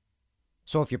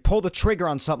 So if you pull the trigger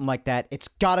on something like that, it's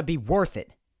got to be worth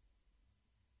it.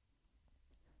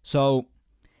 So,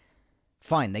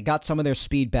 fine, they got some of their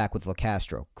speed back with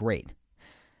LeCastro. Great.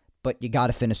 But you got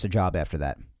to finish the job after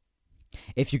that.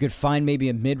 If you could find maybe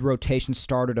a mid-rotation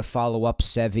starter to follow up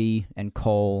Sevy and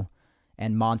Cole,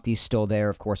 and Monty's still there,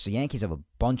 of course, the Yankees have a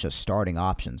bunch of starting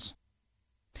options.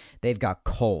 They've got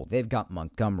Cole, they've got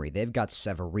Montgomery, they've got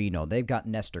Severino, they've got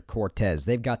Nestor Cortez,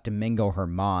 they've got Domingo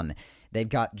Germán, they've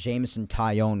got Jameson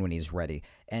Taillon when he's ready.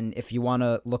 And if you want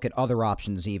to look at other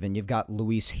options even, you've got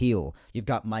Luis Gil, you've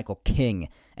got Michael King,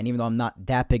 and even though I'm not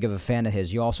that big of a fan of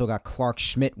his, you also got Clark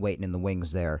Schmidt waiting in the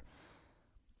wings there.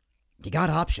 You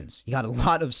got options. You got a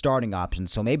lot of starting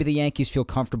options, so maybe the Yankees feel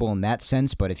comfortable in that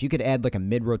sense, but if you could add like a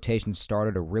mid-rotation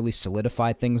starter to really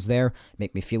solidify things there,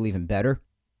 make me feel even better.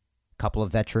 A couple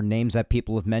of veteran names that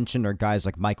people have mentioned are guys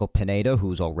like Michael Pineda,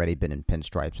 who's already been in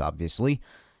pinstripes, obviously.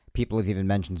 People have even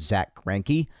mentioned Zach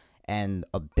Greinke, and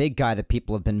a big guy that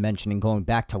people have been mentioning going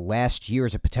back to last year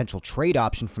as a potential trade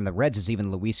option from the Reds is even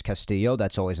Luis Castillo.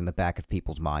 That's always in the back of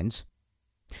people's minds.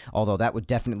 Although that would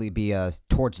definitely be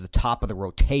towards the top of the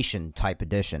rotation type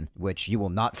addition, which you will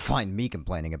not find me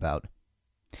complaining about.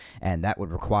 And that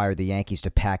would require the Yankees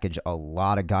to package a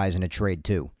lot of guys in a trade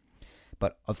too.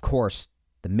 But of course,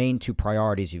 the main two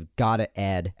priorities you've got to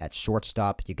add at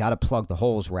shortstop, you got to plug the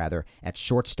holes rather, at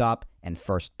shortstop and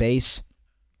first base.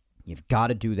 You've got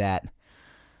to do that.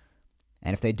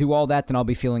 And if they do all that, then I'll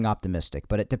be feeling optimistic.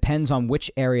 But it depends on which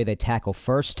area they tackle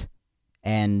first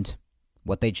and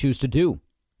what they choose to do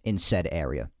in said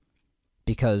area,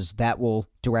 because that will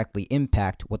directly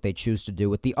impact what they choose to do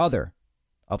with the other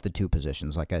of the two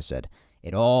positions. Like I said,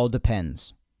 it all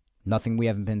depends. Nothing we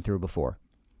haven't been through before.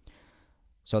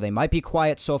 So they might be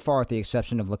quiet so far with the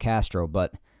exception of LeCastro,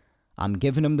 but I'm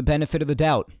giving them the benefit of the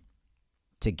doubt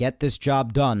to get this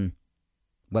job done,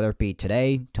 whether it be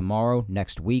today, tomorrow,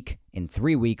 next week, in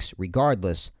 3 weeks,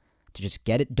 regardless, to just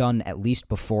get it done at least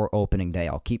before opening day.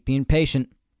 I'll keep being patient.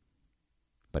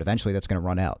 But eventually that's going to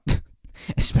run out,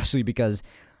 especially because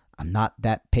I'm not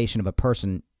that patient of a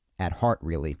person at heart,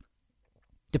 really.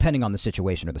 depending on the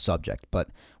situation or the subject. But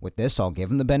with this, I'll give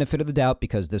them the benefit of the doubt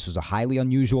because this was a highly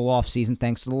unusual offseason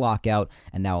thanks to the lockout,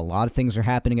 and now a lot of things are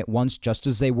happening at once just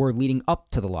as they were leading up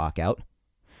to the lockout.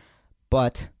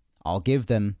 But I'll give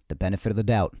them the benefit of the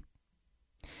doubt.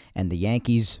 And the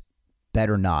Yankees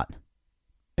better not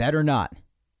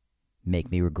make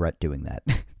me regret doing that.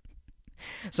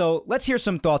 So let's hear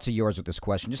some thoughts of yours with this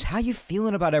question. Just how you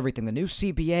feeling about everything, the new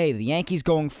CBA, the Yankees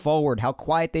going forward, how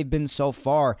quiet they've been so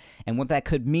far, and what that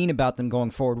could mean about them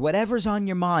going forward. Whatever's on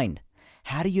your mind.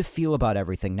 How do you feel about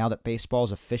everything now that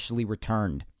baseball's officially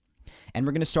returned? And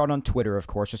we're going to start on Twitter, of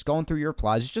course, just going through your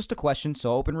replies. It's just a question,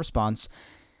 so open response.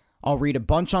 I'll read a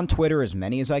bunch on Twitter, as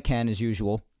many as I can, as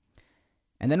usual.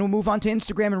 And then we'll move on to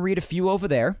Instagram and read a few over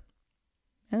there.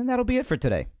 And that'll be it for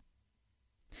today.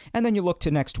 And then you look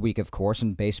to next week, of course,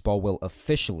 and baseball will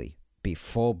officially be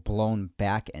full-blown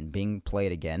back and being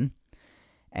played again.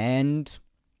 And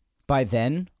by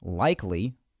then,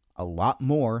 likely, a lot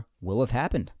more will have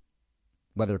happened,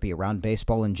 whether it be around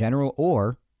baseball in general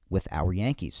or with our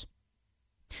Yankees.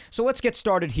 So let's get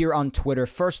started here on Twitter.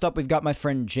 First up, we've got my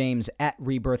friend James at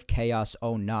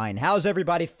RebirthChaos09. How's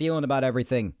everybody feeling about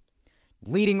everything?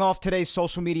 Leading off today's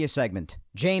social media segment,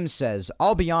 James says,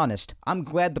 I'll be honest, I'm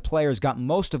glad the players got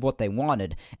most of what they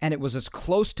wanted, and it was as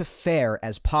close to fair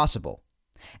as possible.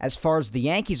 As far as the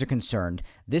Yankees are concerned,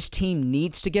 this team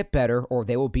needs to get better or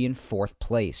they will be in fourth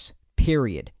place.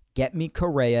 Period. Get me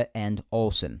Correa and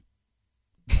Olsen.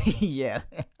 Yeah,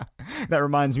 that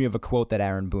reminds me of a quote that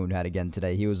Aaron Boone had again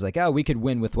today. He was like, oh, we could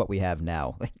win with what we have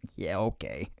now. Yeah,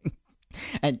 okay.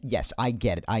 And yes, I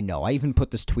get it. I know. I even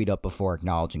put this tweet up before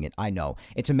acknowledging it. I know.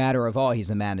 It's a matter of, oh, he's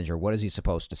the manager. What is he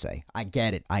supposed to say? I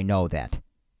get it. I know that.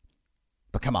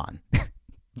 But come on.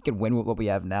 You can win with what we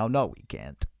have now? No, we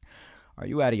can't. Are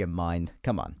you out of your mind?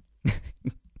 Come on.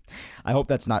 I hope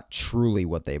that's not truly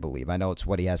what they believe. I know it's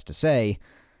what he has to say,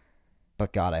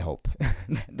 but God, I hope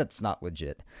that's not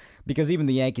legit. Because even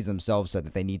the Yankees themselves said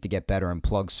that they need to get better and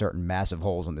plug certain massive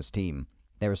holes on this team.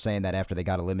 They were saying that after they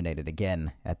got eliminated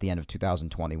again at the end of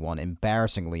 2021,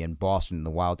 embarrassingly in Boston in the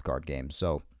wild card game.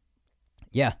 So,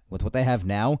 yeah, with what they have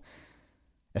now,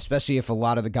 especially if a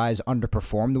lot of the guys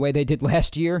underperform the way they did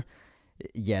last year,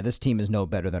 yeah, this team is no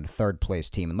better than a third-place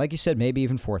team. And like you said, maybe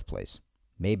even fourth place.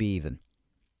 Maybe even.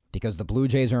 Because the Blue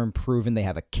Jays are improving, they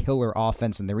have a killer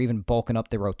offense, and they're even bulking up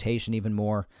their rotation even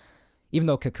more. Even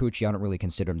though Kikuchi, I don't really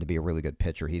consider him to be a really good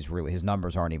pitcher. His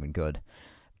numbers aren't even good.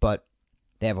 But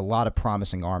they have a lot of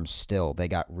promising arms still. They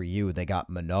got Ryu, they got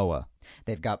Manoah,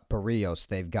 they've got Barrios,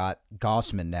 they've got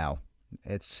Gossman now.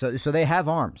 So they have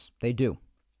arms. They do.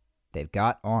 They've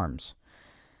got arms.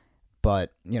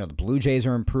 But, the Blue Jays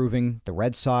are improving. The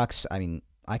Red Sox,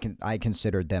 I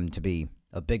considered them to be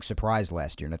a big surprise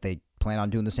last year. And if they plan on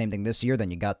doing the same thing this year,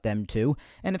 then you got them too.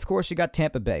 And of course, you got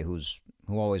Tampa Bay, who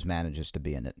always manages to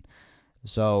be in it.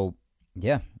 So,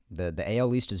 yeah. The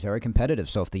AL East is very competitive,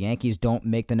 so if the Yankees don't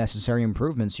make the necessary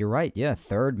improvements, you're right, yeah,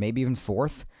 third, maybe even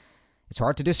fourth. It's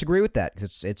hard to disagree with that,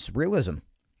 because it's realism.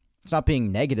 It's not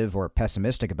being negative or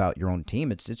pessimistic about your own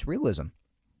team, it's realism.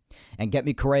 And get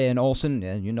me Correa and Olsen,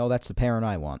 that's the pairing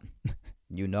I want.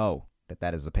 You know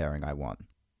that is the pairing I want.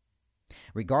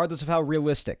 Regardless of how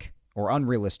realistic or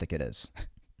unrealistic it is.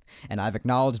 And I've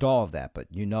acknowledged all of that, but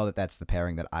that's the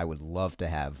pairing that I would love to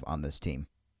have on this team.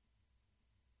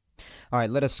 All right,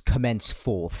 let us commence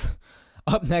forth.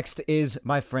 Up next is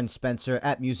my friend Spencer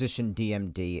at Musician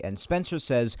DMD, and Spencer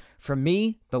says, for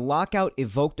me, the lockout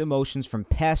evoked emotions from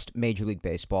past Major League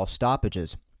Baseball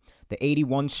stoppages. The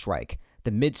 81 strike,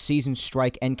 the mid-season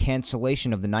strike and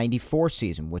cancellation of the 94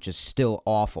 season, which is still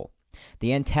awful.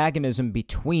 The antagonism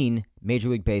between Major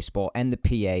League Baseball and the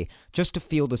PA just to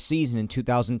field a season in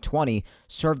 2020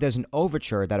 served as an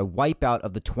overture that a wipeout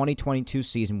of the 2022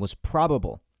 season was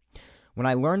probable. When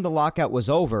I learned the lockout was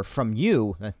over from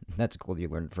you, that's cool you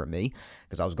learned from me,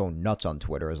 because I was going nuts on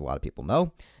Twitter, as a lot of people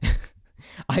know,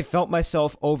 I felt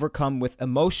myself overcome with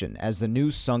emotion as the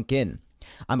news sunk in.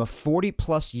 I'm a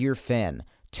 40-plus year fan,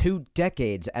 2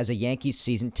 decades as a Yankees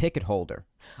season ticket holder.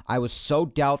 I was so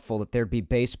doubtful that there'd be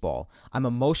baseball. I'm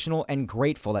emotional and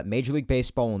grateful that Major League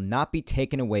Baseball will not be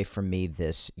taken away from me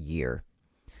this year.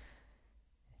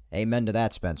 Amen to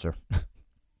that, Spencer.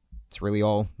 That's really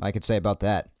all I could say about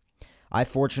that. I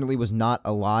fortunately was not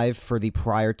alive for the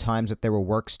prior times that there were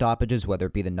work stoppages, whether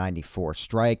it be the 94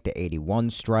 strike, the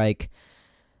 81 strike.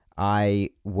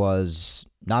 I was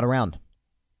not around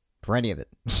for any of it.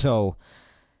 So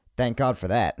thank God for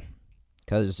that,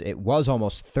 because it was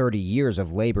almost 30 years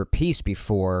of labor peace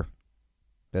before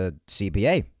the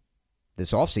CBA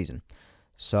this offseason.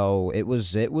 So it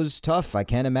was tough. I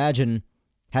can't imagine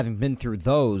having been through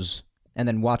those and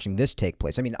then watching this take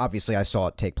place. I mean, obviously I saw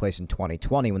it take place in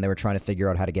 2020 when they were trying to figure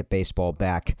out how to get baseball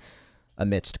back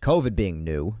amidst COVID being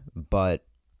new. But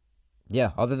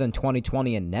yeah, other than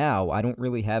 2020 and now, I don't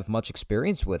really have much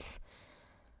experience with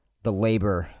the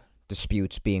labor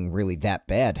disputes being really that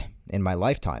bad in my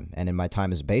lifetime, and in my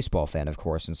time as a baseball fan, of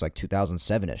course, since like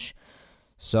 2007-ish.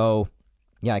 So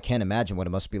yeah, I can't imagine what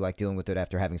it must be like dealing with it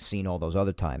after having seen all those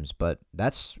other times. But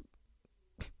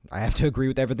I have to agree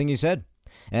with everything you said.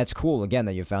 And it's cool, again,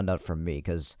 that you found out from me,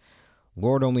 because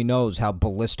Lord only knows how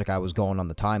ballistic I was going on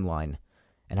the timeline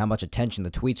and how much attention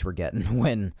the tweets were getting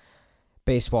when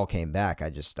baseball came back. I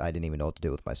didn't even know what to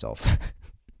do with myself.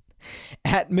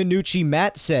 At Minucci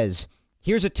Matt says,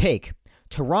 here's a take.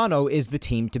 Toronto is the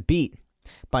team to beat.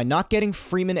 By not getting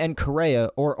Freeman and Correa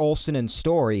or Olsen and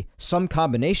Story, some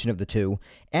combination of the two,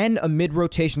 and a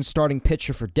mid-rotation starting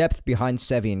pitcher for depth behind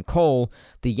Sevy and Cole,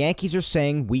 the Yankees are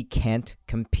saying we can't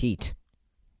compete.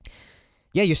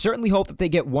 Yeah, you certainly hope that they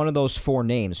get one of those four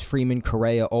names, Freeman,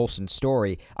 Correa, Olsen,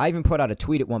 Story. I even put out a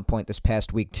tweet at one point this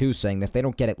past week, too, saying that if they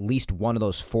don't get at least one of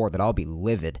those four, that I'll be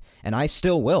livid. And I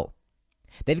still will.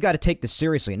 They've got to take this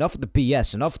seriously. Enough with the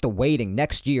BS. Enough with the waiting.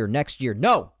 Next year.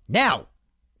 No. Now.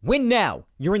 Win now.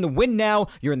 You're in the win now.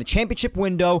 You're in the championship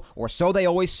window, or so they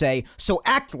always say. So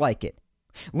act like it.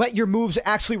 Let your moves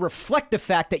actually reflect the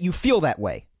fact that you feel that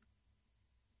way.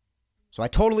 So I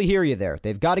totally hear you there.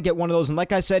 They've got to get one of those. And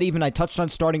like I said, even I touched on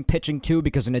starting pitching too,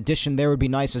 because an addition there would be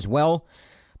nice as well.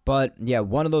 But yeah,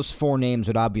 one of those four names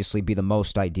would obviously be the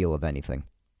most ideal of anything.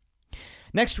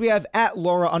 Next we have at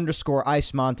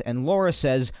Laura_Icemont, and Laura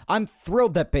says, I'm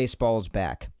thrilled that baseball is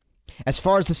back. As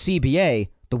far as the CBA,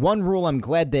 the one rule I'm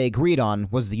glad they agreed on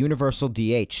was the universal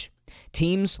DH.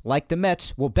 Teams, like the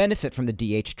Mets, will benefit from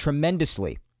the DH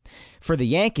tremendously. For the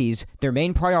Yankees, their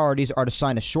main priorities are to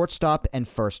sign a shortstop and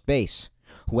first base.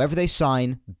 Whoever they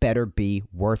sign better be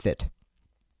worth it.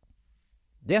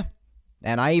 Yeah.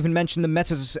 And I even mentioned the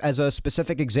Mets as a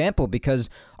specific example because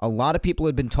a lot of people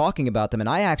had been talking about them, and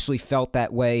I actually felt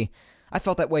that way. I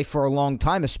felt that way for a long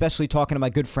time, especially talking to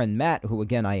my good friend Matt, who,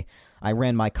 again, I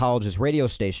ran my college's radio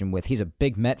station with. He's a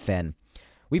big Met fan.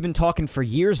 We've been talking for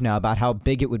years now about how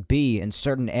big it would be in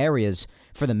certain areas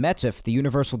for the Mets if the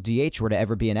universal DH were to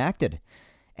ever be enacted.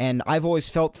 And I've always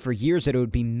felt for years that it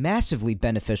would be massively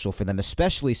beneficial for them,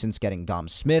 especially since getting Dom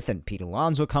Smith and Pete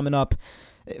Alonso coming up.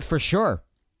 For sure.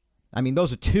 I mean,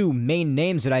 those are two main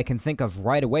names that I can think of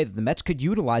right away that the Mets could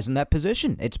utilize in that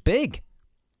position. It's big.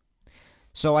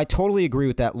 So I totally agree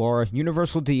with that, Laura.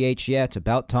 Universal DH, yeah, it's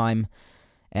about time.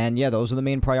 And yeah, those are the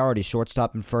main priorities,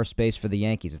 shortstop and first base for the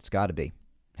Yankees. It's got to be.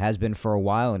 Has been for a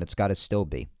while, and it's got to still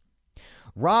be.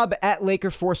 Rob at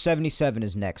Laker477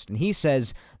 is next, and he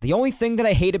says, the only thing that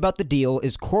I hate about the deal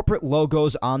is corporate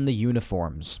logos on the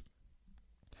uniforms.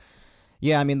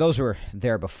 Yeah, I mean, those were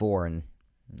there before, and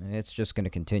it's just going to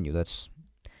continue. That's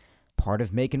part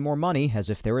of making more money, as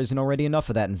if there isn't already enough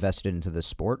of that invested into this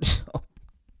sport.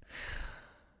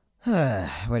 What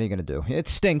are you going to do? It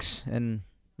stinks, and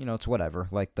it's whatever.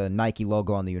 Like the Nike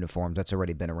logo on the uniforms, that's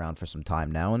already been around for some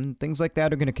time now, and things like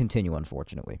that are going to continue,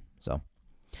 unfortunately. So,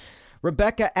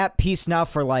 Rebecca at Peace Now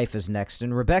for Life is next,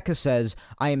 and Rebecca says,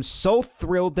 I am so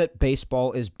thrilled that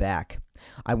baseball is back.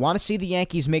 I want to see the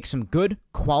Yankees make some good,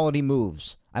 quality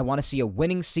moves. I want to see a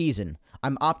winning season.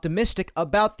 I'm optimistic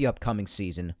about the upcoming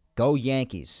season. Go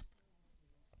Yankees.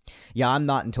 Yeah, I'm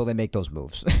not until they make those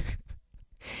moves.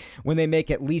 When they make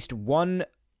at least one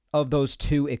of those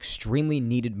two extremely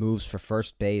needed moves for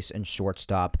first base and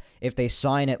shortstop, if they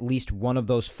sign at least one of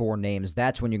those four names,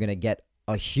 that's when you're going to get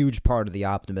a huge part of the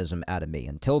optimism out of me.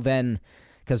 Until then,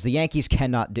 because the Yankees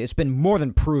cannot do, it's been more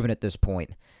than proven at this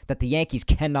point that the Yankees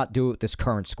cannot do it with this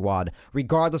current squad,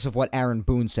 regardless of what Aaron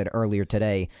Boone said earlier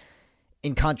today,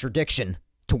 in contradiction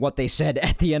to what they said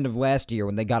at the end of last year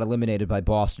when they got eliminated by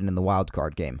Boston in the wild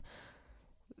card game.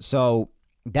 So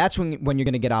that's when you're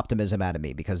going to get optimism out of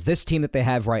me, because this team that they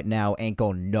have right now ain't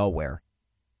going nowhere.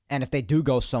 And if they do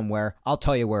go somewhere, I'll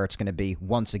tell you where it's going to be.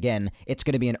 Once again, it's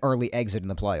going to be an early exit in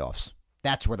the playoffs.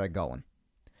 That's where they're going.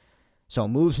 So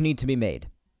moves need to be made.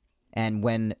 And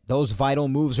when those vital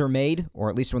moves are made, or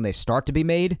at least when they start to be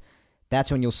made,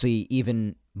 that's when you'll see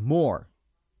even more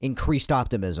increased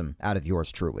optimism out of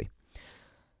yours truly.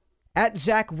 At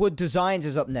Zach Wood Designs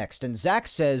is up next, and Zach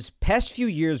says, past few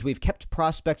years we've kept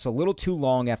prospects a little too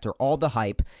long after all the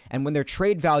hype, and when their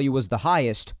trade value was the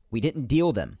highest, we didn't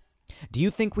deal them. Do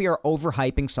you think we are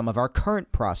overhyping some of our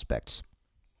current prospects?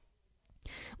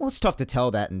 Well, it's tough to tell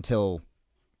that until,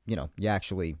 you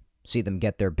actually see them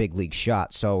get their big league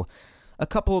shot. So a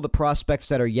couple of the prospects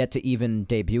that are yet to even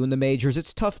debut in the majors,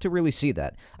 it's tough to really see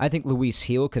that. I think Luis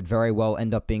Gil could very well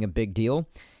end up being a big deal.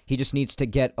 He just needs to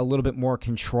get a little bit more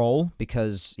control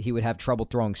because he would have trouble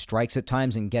throwing strikes at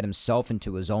times and get himself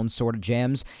into his own sort of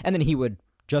jams, and then he would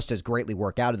just as greatly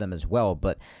work out of them as well.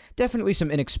 But definitely some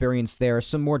inexperience there,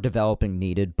 some more developing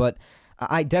needed, but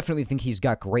I definitely think he's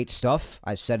got great stuff.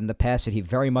 I've said in the past that he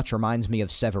very much reminds me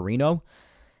of Severino,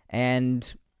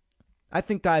 and I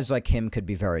think guys like him could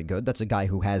be very good. That's a guy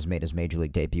who has made his major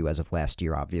league debut as of last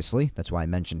year, obviously. That's why I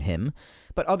mentioned him.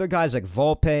 But other guys like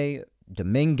Volpe,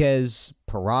 Dominguez,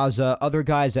 Peraza, other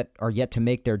guys that are yet to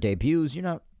make their debuts, you're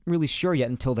not really sure yet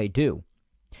until they do.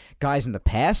 Guys in the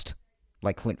past,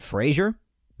 like Clint Frazier,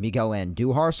 Miguel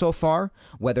Andujar so far,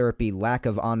 whether it be lack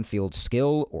of on-field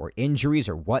skill or injuries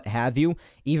or what have you,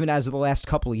 even as of the last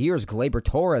couple of years, Gleyber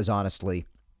Torres, honestly.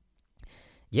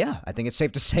 Yeah, I think it's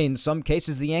safe to say in some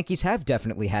cases the Yankees have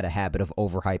definitely had a habit of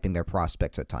overhyping their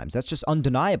prospects at times. That's just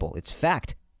undeniable. It's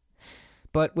fact.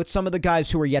 But with some of the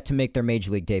guys who are yet to make their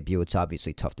major league debut, it's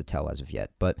obviously tough to tell as of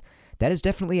yet. But that is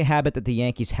definitely a habit that the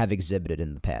Yankees have exhibited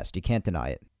in the past. You can't deny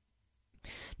it.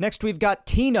 Next, we've got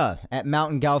Tina at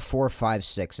Mountain Gal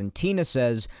 456, and Tina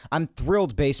says, I'm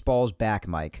thrilled baseball's back,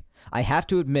 Mike. I have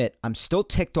to admit, I'm still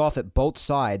ticked off at both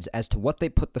sides as to what they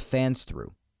put the fans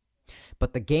through.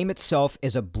 But the game itself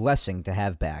is a blessing to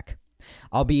have back.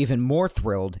 I'll be even more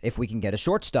thrilled if we can get a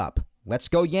shortstop. Let's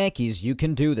go Yankees, you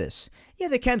can do this. Yeah,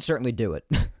 they can certainly do it.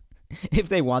 If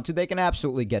they want to, they can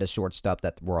absolutely get a shortstop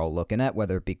that we're all looking at,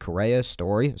 whether it be Correa,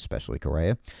 Story, especially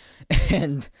Correa,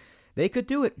 and they could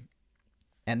do it.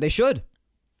 And they should.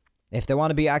 If they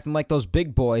want to be acting like those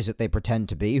big boys that they pretend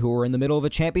to be, who are in the middle of a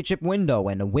championship window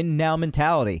and a win-now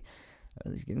mentality,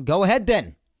 go ahead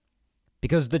then.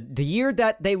 Because the year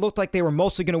that they looked like they were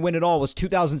mostly going to win it all was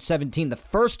 2017, the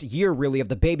first year, really, of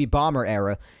the Baby Bomber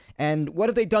era. And what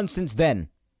have they done since then?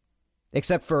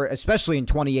 Except for, especially in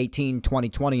 2018,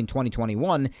 2020, and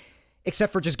 2021,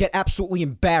 except for just get absolutely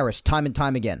embarrassed time and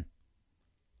time again.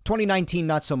 2019,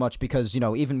 not so much because,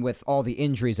 even with all the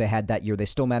injuries they had that year, they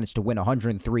still managed to win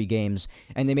 103 games,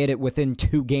 and they made it within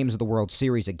 2 games of the World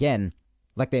Series again,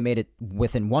 like they made it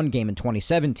within 1 game in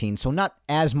 2017, so not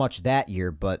as much that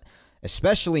year, but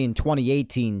especially in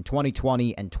 2018,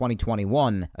 2020, and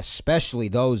 2021, especially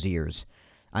those years.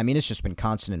 I mean, it's just been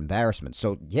constant embarrassment.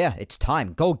 So, yeah, it's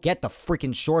time. Go get the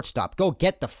freaking shortstop. Go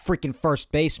get the freaking first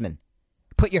baseman.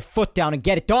 Put your foot down and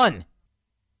get it done.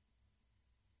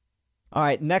 All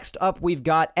right, next up, we've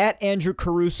got at Andrew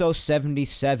Caruso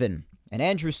 77. And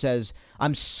Andrew says,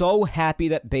 I'm so happy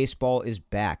that baseball is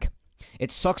back.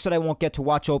 It sucks that I won't get to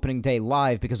watch opening day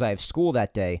live because I have school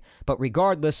that day, but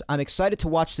regardless, I'm excited to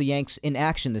watch the Yanks in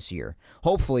action this year,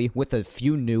 hopefully with a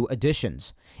few new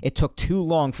additions. It took too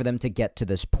long for them to get to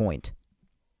this point.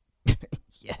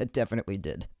 Yeah, it definitely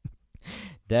did.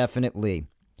 Definitely.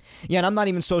 Yeah, and I'm not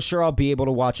even so sure I'll be able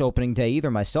to watch opening day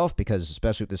either myself because,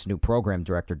 especially with this new program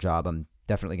director job, I'm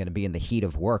definitely going to be in the heat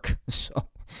of work. So,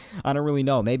 I don't really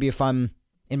know. Maybe if I'm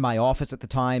in my office at the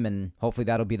time, and hopefully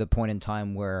that'll be the point in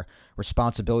time where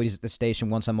responsibilities at the station,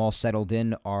 once I'm all settled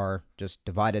in, are just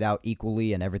divided out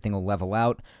equally and everything will level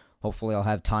out. Hopefully I'll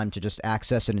have time to just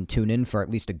access it and tune in for at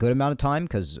least a good amount of time,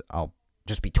 because I'll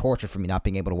just be tortured for me not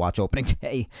being able to watch opening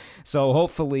day. So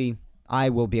hopefully I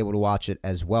will be able to watch it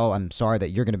as well. I'm sorry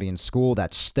that you're going to be in school.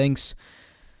 That stinks.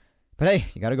 But hey,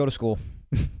 you got to go to school.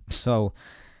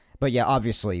 But yeah,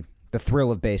 obviously, the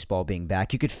thrill of baseball being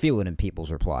back, you could feel it in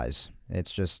people's replies.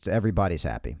 It's just everybody's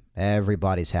happy.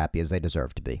 Everybody's happy as they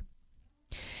deserve to be.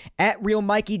 At Real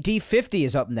Mikey D50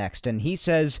 is up next, and he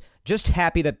says, just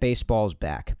happy that baseball's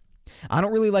back. I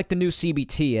don't really like the new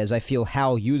CBT as I feel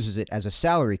Hal uses it as a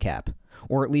salary cap,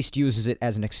 or at least uses it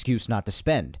as an excuse not to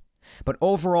spend. But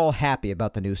overall happy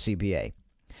about the new CBA.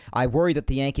 I worry that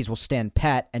the Yankees will stand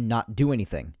pat and not do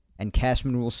anything, and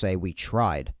Cashman will say we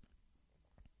tried.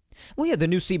 Well, yeah, the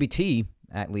new CBT,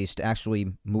 at least,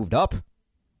 actually moved up.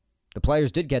 The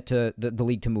players did get to the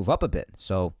league to move up a bit,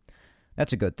 so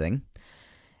that's a good thing.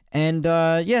 And,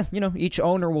 each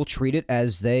owner will treat it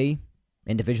as they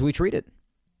individually treat it.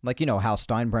 Like, how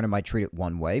Steinbrenner might treat it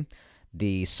one way.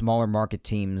 The smaller market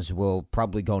teams will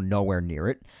probably go nowhere near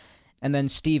it. And then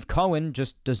Steve Cohen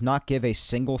just does not give a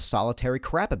single solitary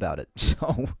crap about it.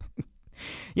 So,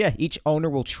 yeah, each owner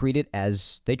will treat it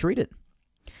as they treat it.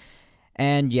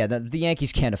 And, yeah, the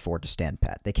Yankees can't afford to stand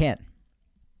pat. They can't.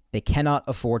 They cannot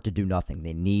afford to do nothing.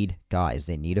 They need guys.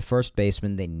 They need a first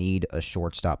baseman. They need a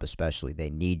shortstop especially. They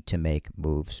need to make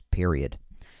moves, period.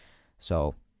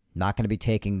 So, not going to be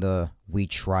taking the we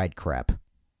tried crap.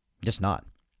 Just not.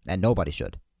 And nobody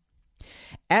should.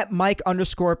 At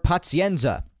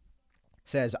Mike_Pazienza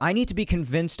says, I need to be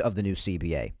convinced of the new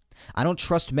CBA. I don't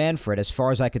trust Manfred as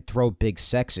far as I could throw Big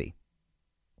Sexy.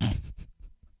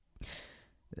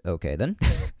 Okay, then.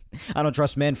 I don't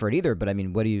trust Manfred either, but I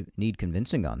mean, what do you need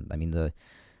convincing on? I mean, the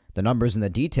numbers and the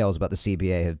details about the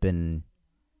CBA have been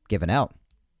given out.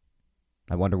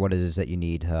 I wonder what it is that you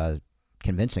need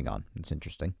convincing on. It's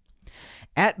interesting.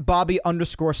 At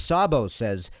Bobby_Sabo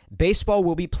says, baseball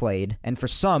will be played, and for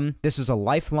some, this is a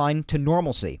lifeline to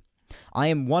normalcy. I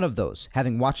am one of those,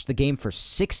 having watched the game for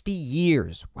 60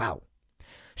 years. Wow.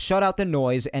 Shut out the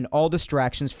noise and all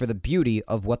distractions for the beauty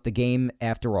of what the game,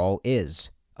 after all, is.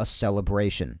 A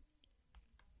celebration.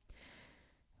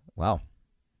 Wow.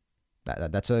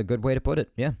 That's a good way to put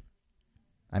it, yeah.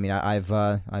 I mean,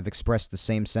 I've expressed the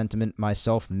same sentiment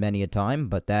myself many a time,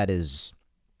 but it's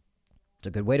a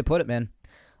good way to put it, man.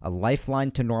 A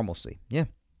lifeline to normalcy, yeah.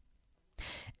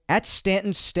 At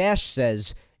Stanton Stash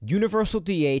says, universal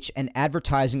DH and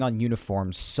advertising on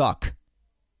uniforms suck.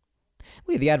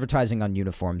 Well, the advertising on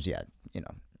uniforms, yeah,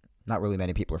 not really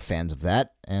many people are fans of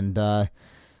that, and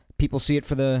people see it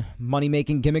for the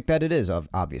money-making gimmick that it is,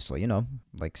 obviously,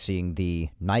 like seeing the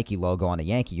Nike logo on a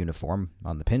Yankee uniform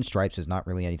on the pinstripes is not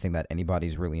really anything that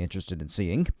anybody's really interested in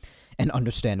seeing, and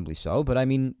understandably so, but I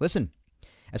mean, listen,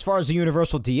 as far as the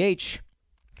universal DH,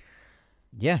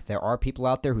 yeah, there are people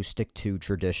out there who stick to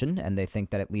tradition, and they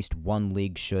think that at least one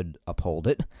league should uphold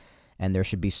it, and there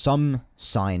should be some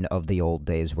sign of the old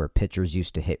days where pitchers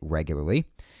used to hit regularly.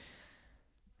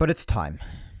 But it's time.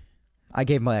 I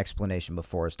gave my explanation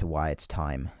before as to why it's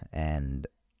time, and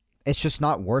it's just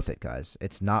not worth it, guys.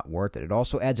 It's not worth it. It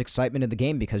also adds excitement to the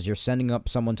game because you're sending up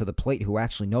someone to the plate who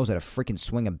actually knows how to freaking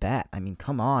swing a bat. I mean,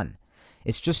 come on.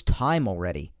 It's just time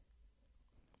already.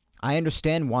 I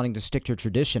understand wanting to stick to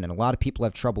tradition, and a lot of people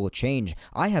have trouble with change.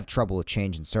 I have trouble with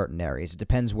change in certain areas. It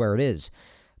depends where it is,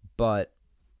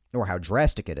 or how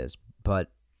drastic it is.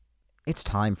 But it's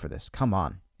time for this. Come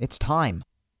on. It's time.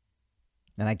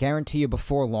 And I guarantee you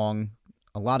before long,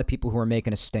 a lot of people who are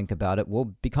making a stink about it will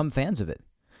become fans of it.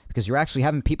 Because you're actually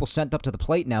having people sent up to the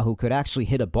plate now who could actually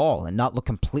hit a ball and not look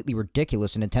completely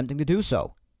ridiculous in attempting to do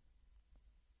so.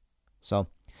 So,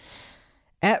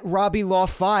 at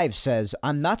RobbieLaw5 says,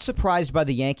 I'm not surprised by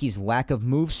the Yankees' lack of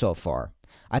moves so far.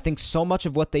 I think so much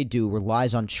of what they do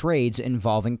relies on trades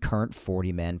involving current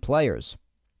 40-man players.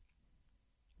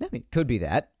 I mean, it could be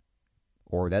that.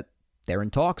 Or that they're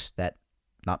in talks that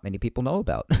not many people know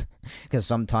about. Because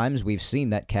sometimes we've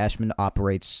seen that Cashman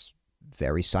operates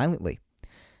very silently.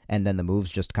 And then the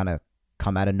moves just kind of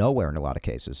come out of nowhere in a lot of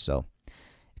cases. So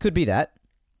it could be that.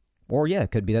 Or yeah,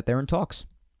 it could be that they're in talks.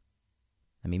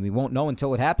 I mean, we won't know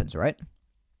until it happens, right?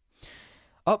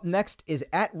 Up next is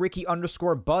at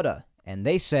Ricky_Butta. And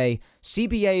they say,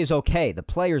 CBA is okay. The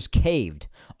players caved.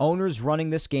 Owners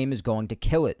running this game is going to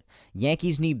kill it.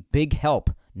 Yankees need big help.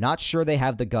 Not sure they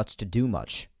have the guts to do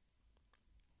much.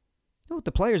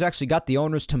 The players actually got the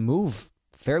owners to move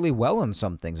fairly well on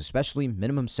some things, especially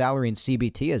minimum salary and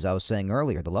CBT, as I was saying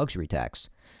earlier, the luxury tax.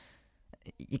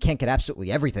 You can't get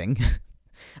absolutely everything.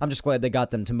 I'm just glad they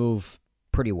got them to move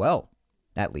pretty well,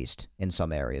 at least in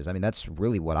some areas. I mean, that's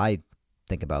really what I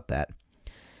think about that.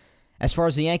 As far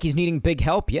as the Yankees needing big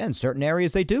help, yeah, in certain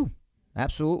areas they do.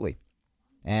 Absolutely.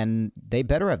 And they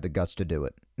better have the guts to do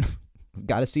it.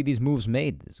 Got to see these moves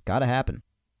made. It's got to happen.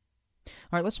 All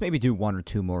right, let's maybe do one or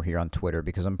two more here on Twitter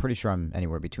because I'm pretty sure I'm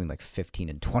anywhere between like 15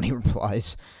 and 20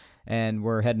 replies. And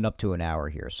we're heading up to an hour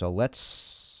here. So let's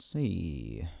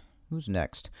see. Who's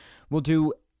next? We'll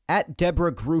do at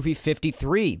Deborah Groovy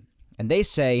 53. And they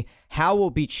say, Hal will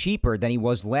be cheaper than he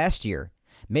was last year.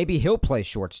 Maybe he'll play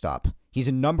shortstop. He's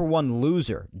a number one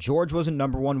loser. George was a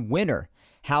number one winner.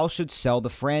 Hal should sell the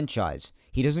franchise.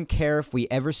 He doesn't care if we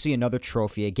ever see another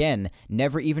trophy again.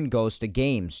 Never even goes to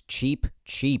games. Cheap,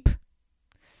 cheap.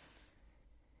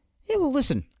 Yeah, well,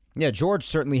 listen. Yeah, George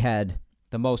certainly had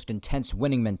the most intense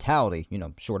winning mentality,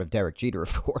 short of Derek Jeter,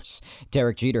 of course.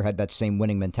 Derek Jeter had that same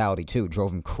winning mentality, too.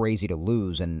 Drove him crazy to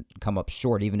lose and come up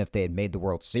short, even if they had made the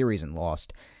World Series and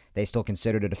lost. They still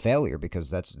considered it a failure because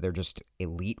they're just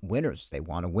elite winners. They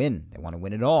want to win. They want to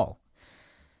win it all.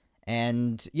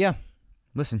 And, yeah,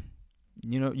 listen,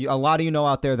 a lot of you know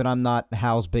out there that I'm not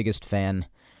Hal's biggest fan.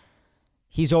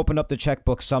 He's opened up the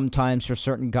checkbook sometimes for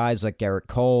certain guys like Garrett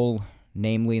Cole,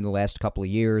 namely in the last couple of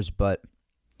years, but...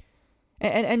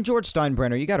 And George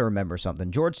Steinbrenner, you got to remember something.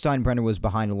 George Steinbrenner was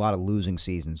behind a lot of losing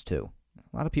seasons, too.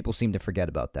 A lot of people seem to forget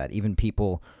about that, even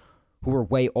people who were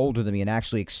way older than me and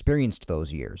actually experienced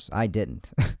those years. I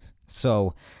didn't.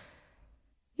 So,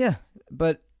 yeah,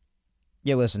 but,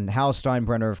 yeah, listen, Hal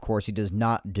Steinbrenner, of course, he does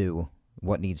not do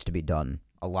what needs to be done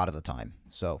a lot of the time.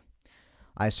 So,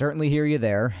 I certainly hear you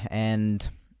there, and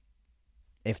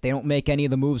if they don't make any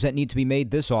of the moves that need to be made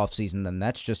this offseason, then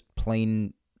that's just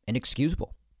plain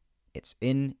inexcusable. It's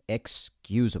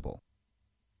inexcusable.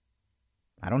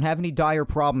 I don't have any dire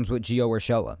problems with Gio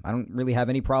Urshela. I don't really have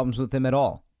any problems with him at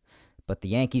all. But the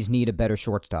Yankees need a better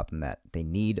shortstop than that. They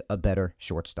need a better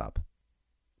shortstop.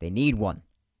 They need one.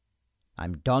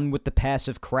 I'm done with the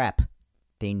passive crap.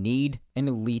 They need an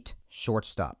elite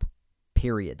shortstop.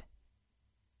 Period.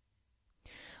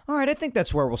 All right, I think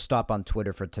that's where we'll stop on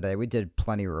Twitter for today. We did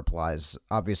plenty of replies.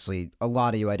 Obviously, a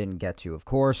lot of you I didn't get to, of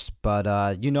course,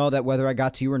 but you know that whether I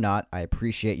got to you or not, I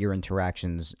appreciate your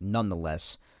interactions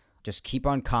nonetheless. Just keep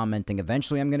on commenting.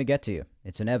 Eventually, I'm going to get to you.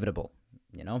 It's inevitable.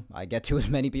 You know, I get to as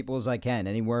many people as I can,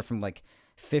 anywhere from like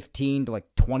 15 to like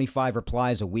 25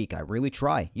 replies a week. I really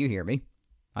try. You hear me?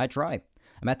 I try.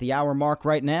 I'm at the hour mark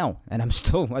right now, and I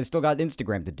still got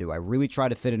Instagram to do. I really try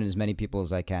to fit in as many people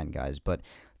as I can, guys, but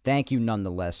thank you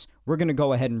nonetheless. We're going to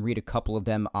go ahead and read a couple of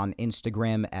them on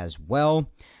Instagram as well.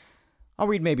 I'll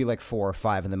read maybe like 4 or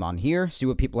 5 of them on here, see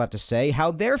what people have to say,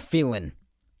 how they're feeling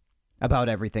about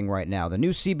everything right now. The new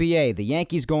CBA, the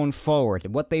Yankees going forward,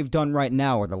 and what they've done right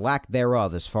now or the lack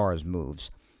thereof as far as moves.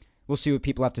 We'll see what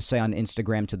people have to say on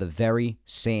Instagram to the very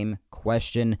same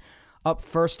question. Up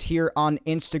first here on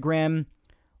Instagram,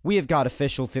 we have got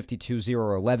official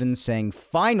 52011 saying,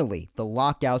 finally, the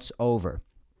lockout's over.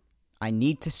 I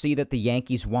need to see that the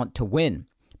Yankees want to win,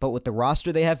 but with the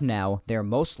roster they have now, they're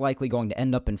most likely going to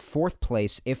end up in 4th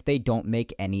place if they don't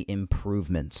make any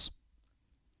improvements.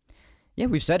 Yeah,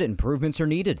 we've said it, improvements are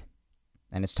needed,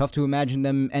 and it's tough to imagine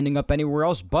them ending up anywhere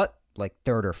else but like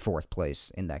 3rd or 4th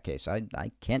place in that case.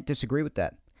 I can't disagree with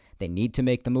that. They need to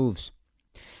make the moves.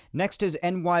 Next is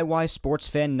NYY Sports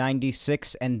Fan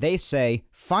 96, and they say,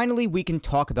 finally we can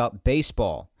talk about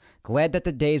baseball. Glad that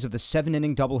the days of the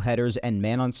 7-inning doubleheaders and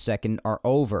man on second are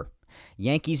over.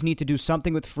 Yankees need to do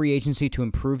something with free agency to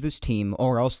improve this team,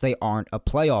 or else they aren't a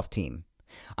playoff team.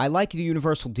 I like the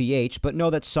universal DH, but know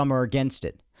that some are against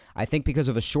it. I think because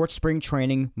of a short spring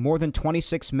training, more than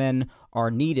 26 men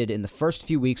are needed in the first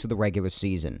few weeks of the regular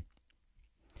season.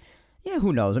 Yeah,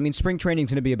 who knows? I mean, spring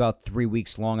training's going to be about 3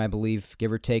 weeks long, I believe,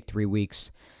 give or take 3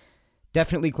 weeks.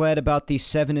 Definitely glad about the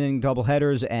 7-inning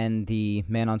doubleheaders and the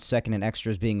man on second and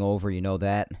extras being over, you know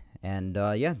that. And,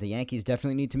 yeah, the Yankees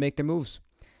definitely need to make their moves.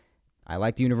 I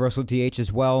like the universal DH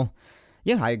as well.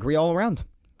 Yeah, I agree all around.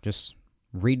 Just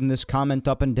reading this comment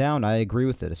up and down, I agree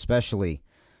with it, especially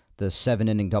the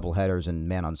 7-inning doubleheaders and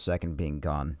man on second being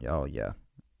gone. Oh, yeah.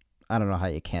 I don't know how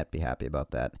you can't be happy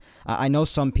about that. I know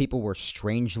some people were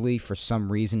strangely, for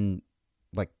some reason,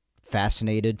 like,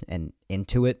 fascinated and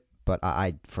into it, but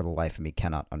I, for the life of me,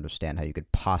 cannot understand how you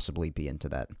could possibly be into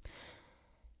that.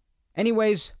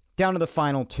 Anyways, down to the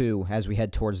final 2 as we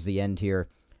head towards the end here.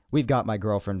 We've got my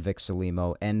girlfriend, Vic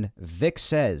Salimo, and Vic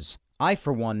says, I,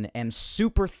 for one, am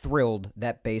super thrilled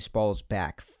that baseball's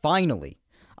back. Finally.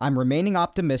 I'm remaining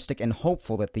optimistic and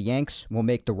hopeful that the Yanks will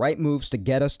make the right moves to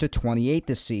get us to 28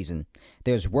 this season.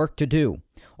 There's work to do.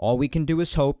 All we can do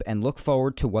is hope and look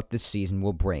forward to what this season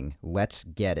will bring. Let's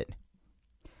get it.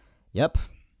 Yep,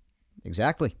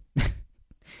 exactly.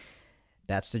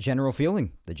 That's the general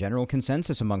feeling, the general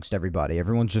consensus amongst everybody.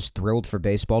 Everyone's just thrilled for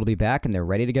baseball to be back, and they're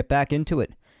ready to get back into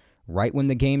it. Right when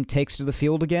the game takes to the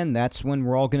field again, that's when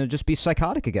we're all going to just be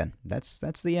psychotic again. That's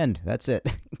the end. That's it.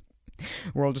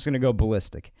 We're all just going to go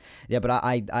ballistic. Yeah, but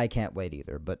I can't wait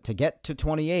either. But to get to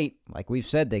 28, like we've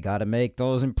said, they got to make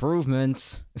those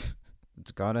improvements.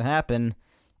 It's got to happen.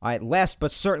 All right, last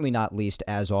but certainly not least,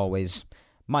 as always,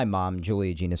 my mom,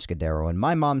 Julia Gina Scudero. And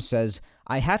my mom says,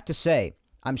 I have to say,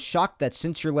 I'm shocked that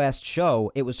since your last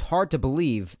show, it was hard to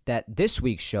believe that this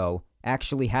week's show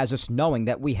actually has us knowing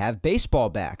that we have baseball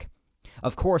back.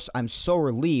 Of course, I'm so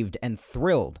relieved and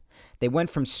thrilled. They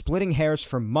went from splitting hairs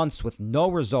for months with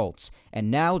no results, and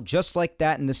now, just like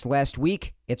that in this last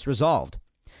week, it's resolved.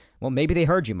 Well, maybe they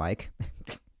heard you, Mike.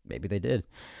 Maybe they did.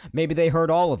 Maybe they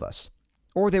heard all of us.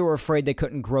 Or they were afraid they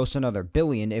couldn't gross another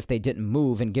billion if they didn't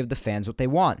move and give the fans what they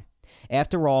want.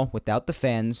 After all, without the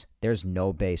fans, there's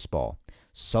no baseball.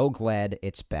 So glad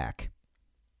it's back.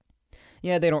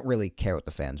 Yeah, they don't really care what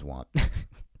the fans want.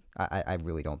 I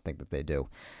really don't think that they do.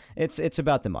 It's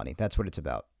about the money. That's what it's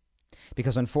about.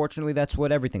 Because unfortunately, that's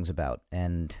what everything's about.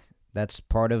 And that's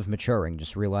part of maturing,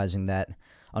 just realizing that,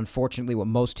 unfortunately, what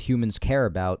most humans care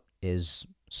about is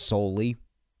solely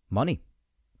money.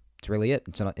 It's really it.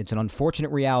 It's an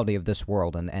unfortunate reality of this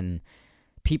world. And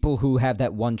people who have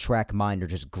that one-track mind are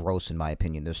just gross, in my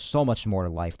opinion. There's so much more to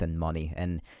life than money.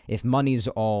 And if money's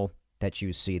all that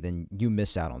you see, then you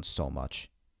miss out on so much.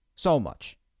 So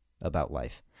much about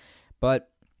life.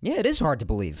 But, yeah, it is hard to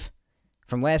believe.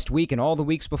 From last week and all the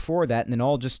weeks before that, and then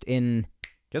all just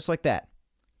like that.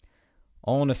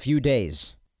 All in a few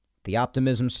days. The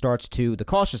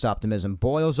cautious optimism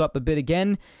boils up a bit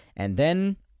again, and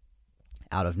then,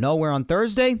 out of nowhere on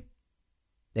Thursday,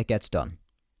 it gets done.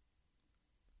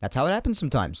 That's how it happens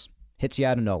sometimes. Hits you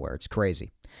out of nowhere. It's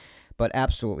crazy. But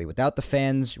absolutely, without the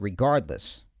fans,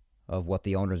 regardless of what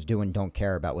the owners do and don't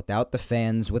care about, without the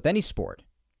fans, with any sport,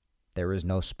 there is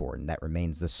no sport, and that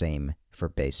remains the same for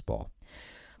baseball.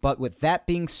 But with that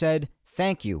being said,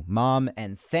 thank you, Mom,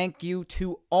 and thank you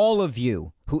to all of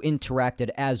you who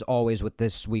interacted, as always, with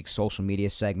this week's social media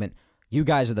segment. You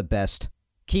guys are the best.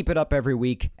 Keep it up every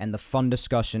week, and the fun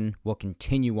discussion will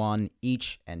continue on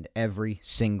each and every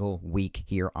single week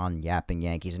here on Yapping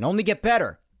Yankees, and only get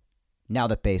better now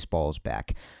that baseball is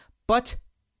back. But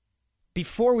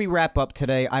before we wrap up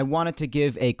today, I wanted to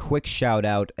give a quick shout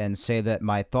out and say that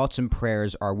my thoughts and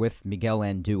prayers are with Miguel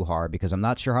Andujar, because I'm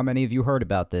not sure how many of you heard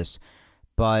about this,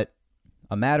 but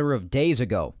a matter of days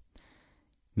ago,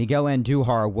 Miguel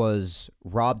Andujar was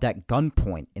robbed at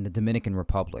gunpoint in the Dominican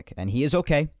Republic, and he is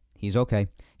okay. He's okay.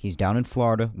 He's down in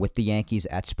Florida with the Yankees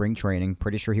at spring training.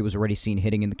 Pretty sure he was already seen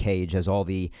hitting in the cage, as all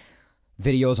the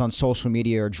videos on social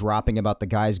media are dropping about the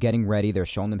guys getting ready. They're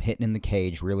showing them hitting in the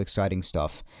cage. Real exciting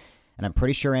stuff. And I'm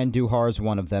pretty sure Andujar is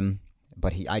one of them.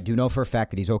 But I do know for a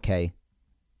fact that he's okay.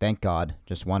 Thank God.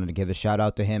 Just wanted to give a shout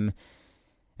out to him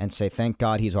and say thank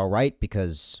God he's all right,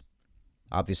 because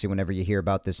obviously whenever you hear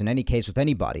about this, in any case with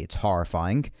anybody, it's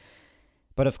horrifying.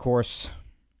 But of course,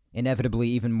 inevitably,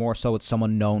 even more so with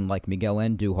someone known like Miguel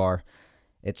Andujar,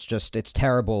 it's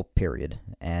terrible, period.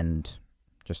 And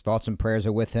just thoughts and prayers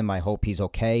are with him. I hope he's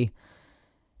okay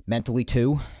mentally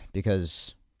too,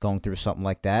 because going through something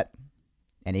like that,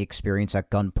 any experience at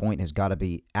gunpoint has got to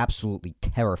be absolutely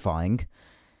terrifying.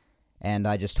 And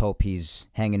I just hope he's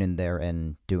hanging in there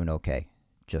and doing okay.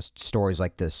 Just stories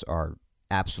like this are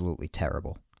absolutely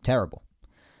terrible. Terrible.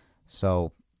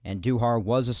 So, Andujar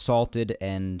was assaulted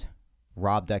and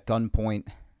robbed at gunpoint.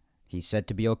 He's said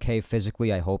to be okay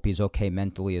physically. I hope he's okay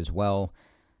mentally as well.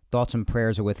 Thoughts and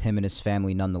prayers are with him and his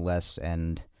family nonetheless,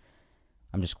 and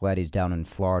I'm just glad he's down in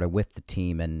Florida with the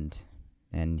team,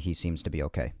 and he seems to be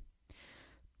okay.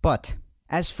 But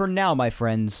as for now, my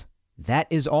friends, that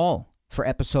is all for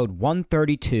episode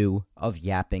 132 of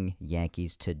Yapping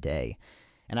Yankees Today.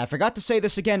 And I forgot to say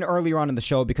this again earlier on in the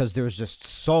show because there's just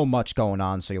so much going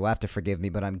on, so you'll have to forgive me,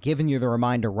 but I'm giving you the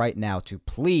reminder right now to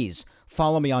please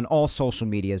follow me on all social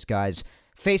medias, guys.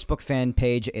 Facebook fan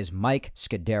page is Mike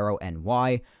Scudero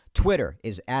NY, Twitter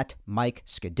is at Mike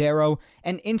Scudero,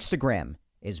 and Instagram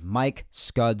is Mike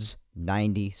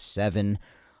Scuds97.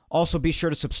 Also, be sure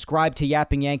to subscribe to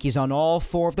Yapping Yankees on all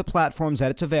 4 of the platforms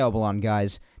that it's available on,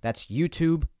 guys. That's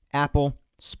YouTube, Apple,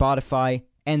 Spotify,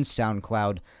 and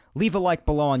SoundCloud. Leave a like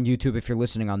below on YouTube if you're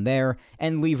listening on there,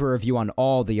 and leave a review on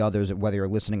all the others, whether you're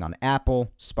listening on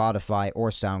Apple, Spotify, or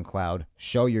SoundCloud.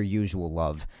 Show your usual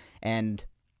love. And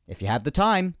if you have the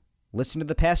time, listen to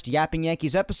the past Yapping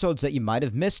Yankees episodes that you might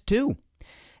have missed, too.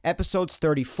 Episodes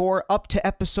 34 up to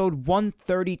episode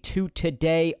 132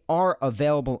 today are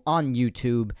available on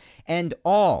YouTube, and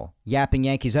all Yapping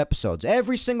Yankees episodes,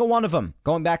 every single one of them,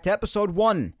 going back to episode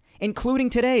 1, including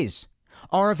today's,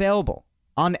 are available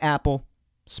on Apple,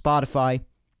 Spotify,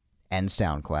 and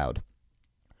SoundCloud.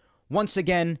 Once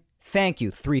again, thank you,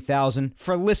 3000,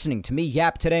 for listening to me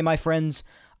yap today, my friends.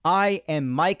 I am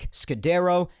Mike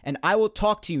Scudero, and I will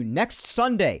talk to you next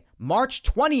Sunday, March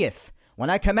 20th,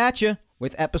 when I come at you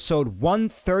with episode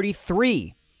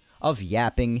 133 of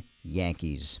Yapping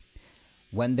Yankees,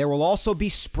 when there will also be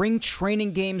spring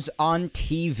training games on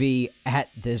TV at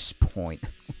this point.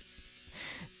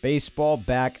 Baseball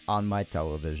back on my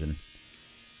television.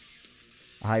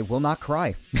 I will not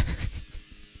cry.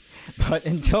 But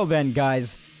until then,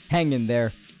 guys, hang in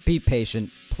there. Be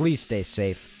patient. Please stay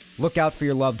safe. Look out for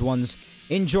your loved ones.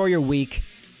 Enjoy your week.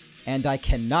 And I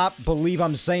cannot believe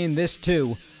I'm saying this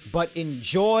too, but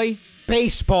enjoy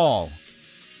baseball.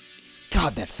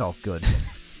 God, that felt good.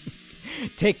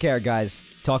 Take care, guys.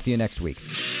 Talk to you next week.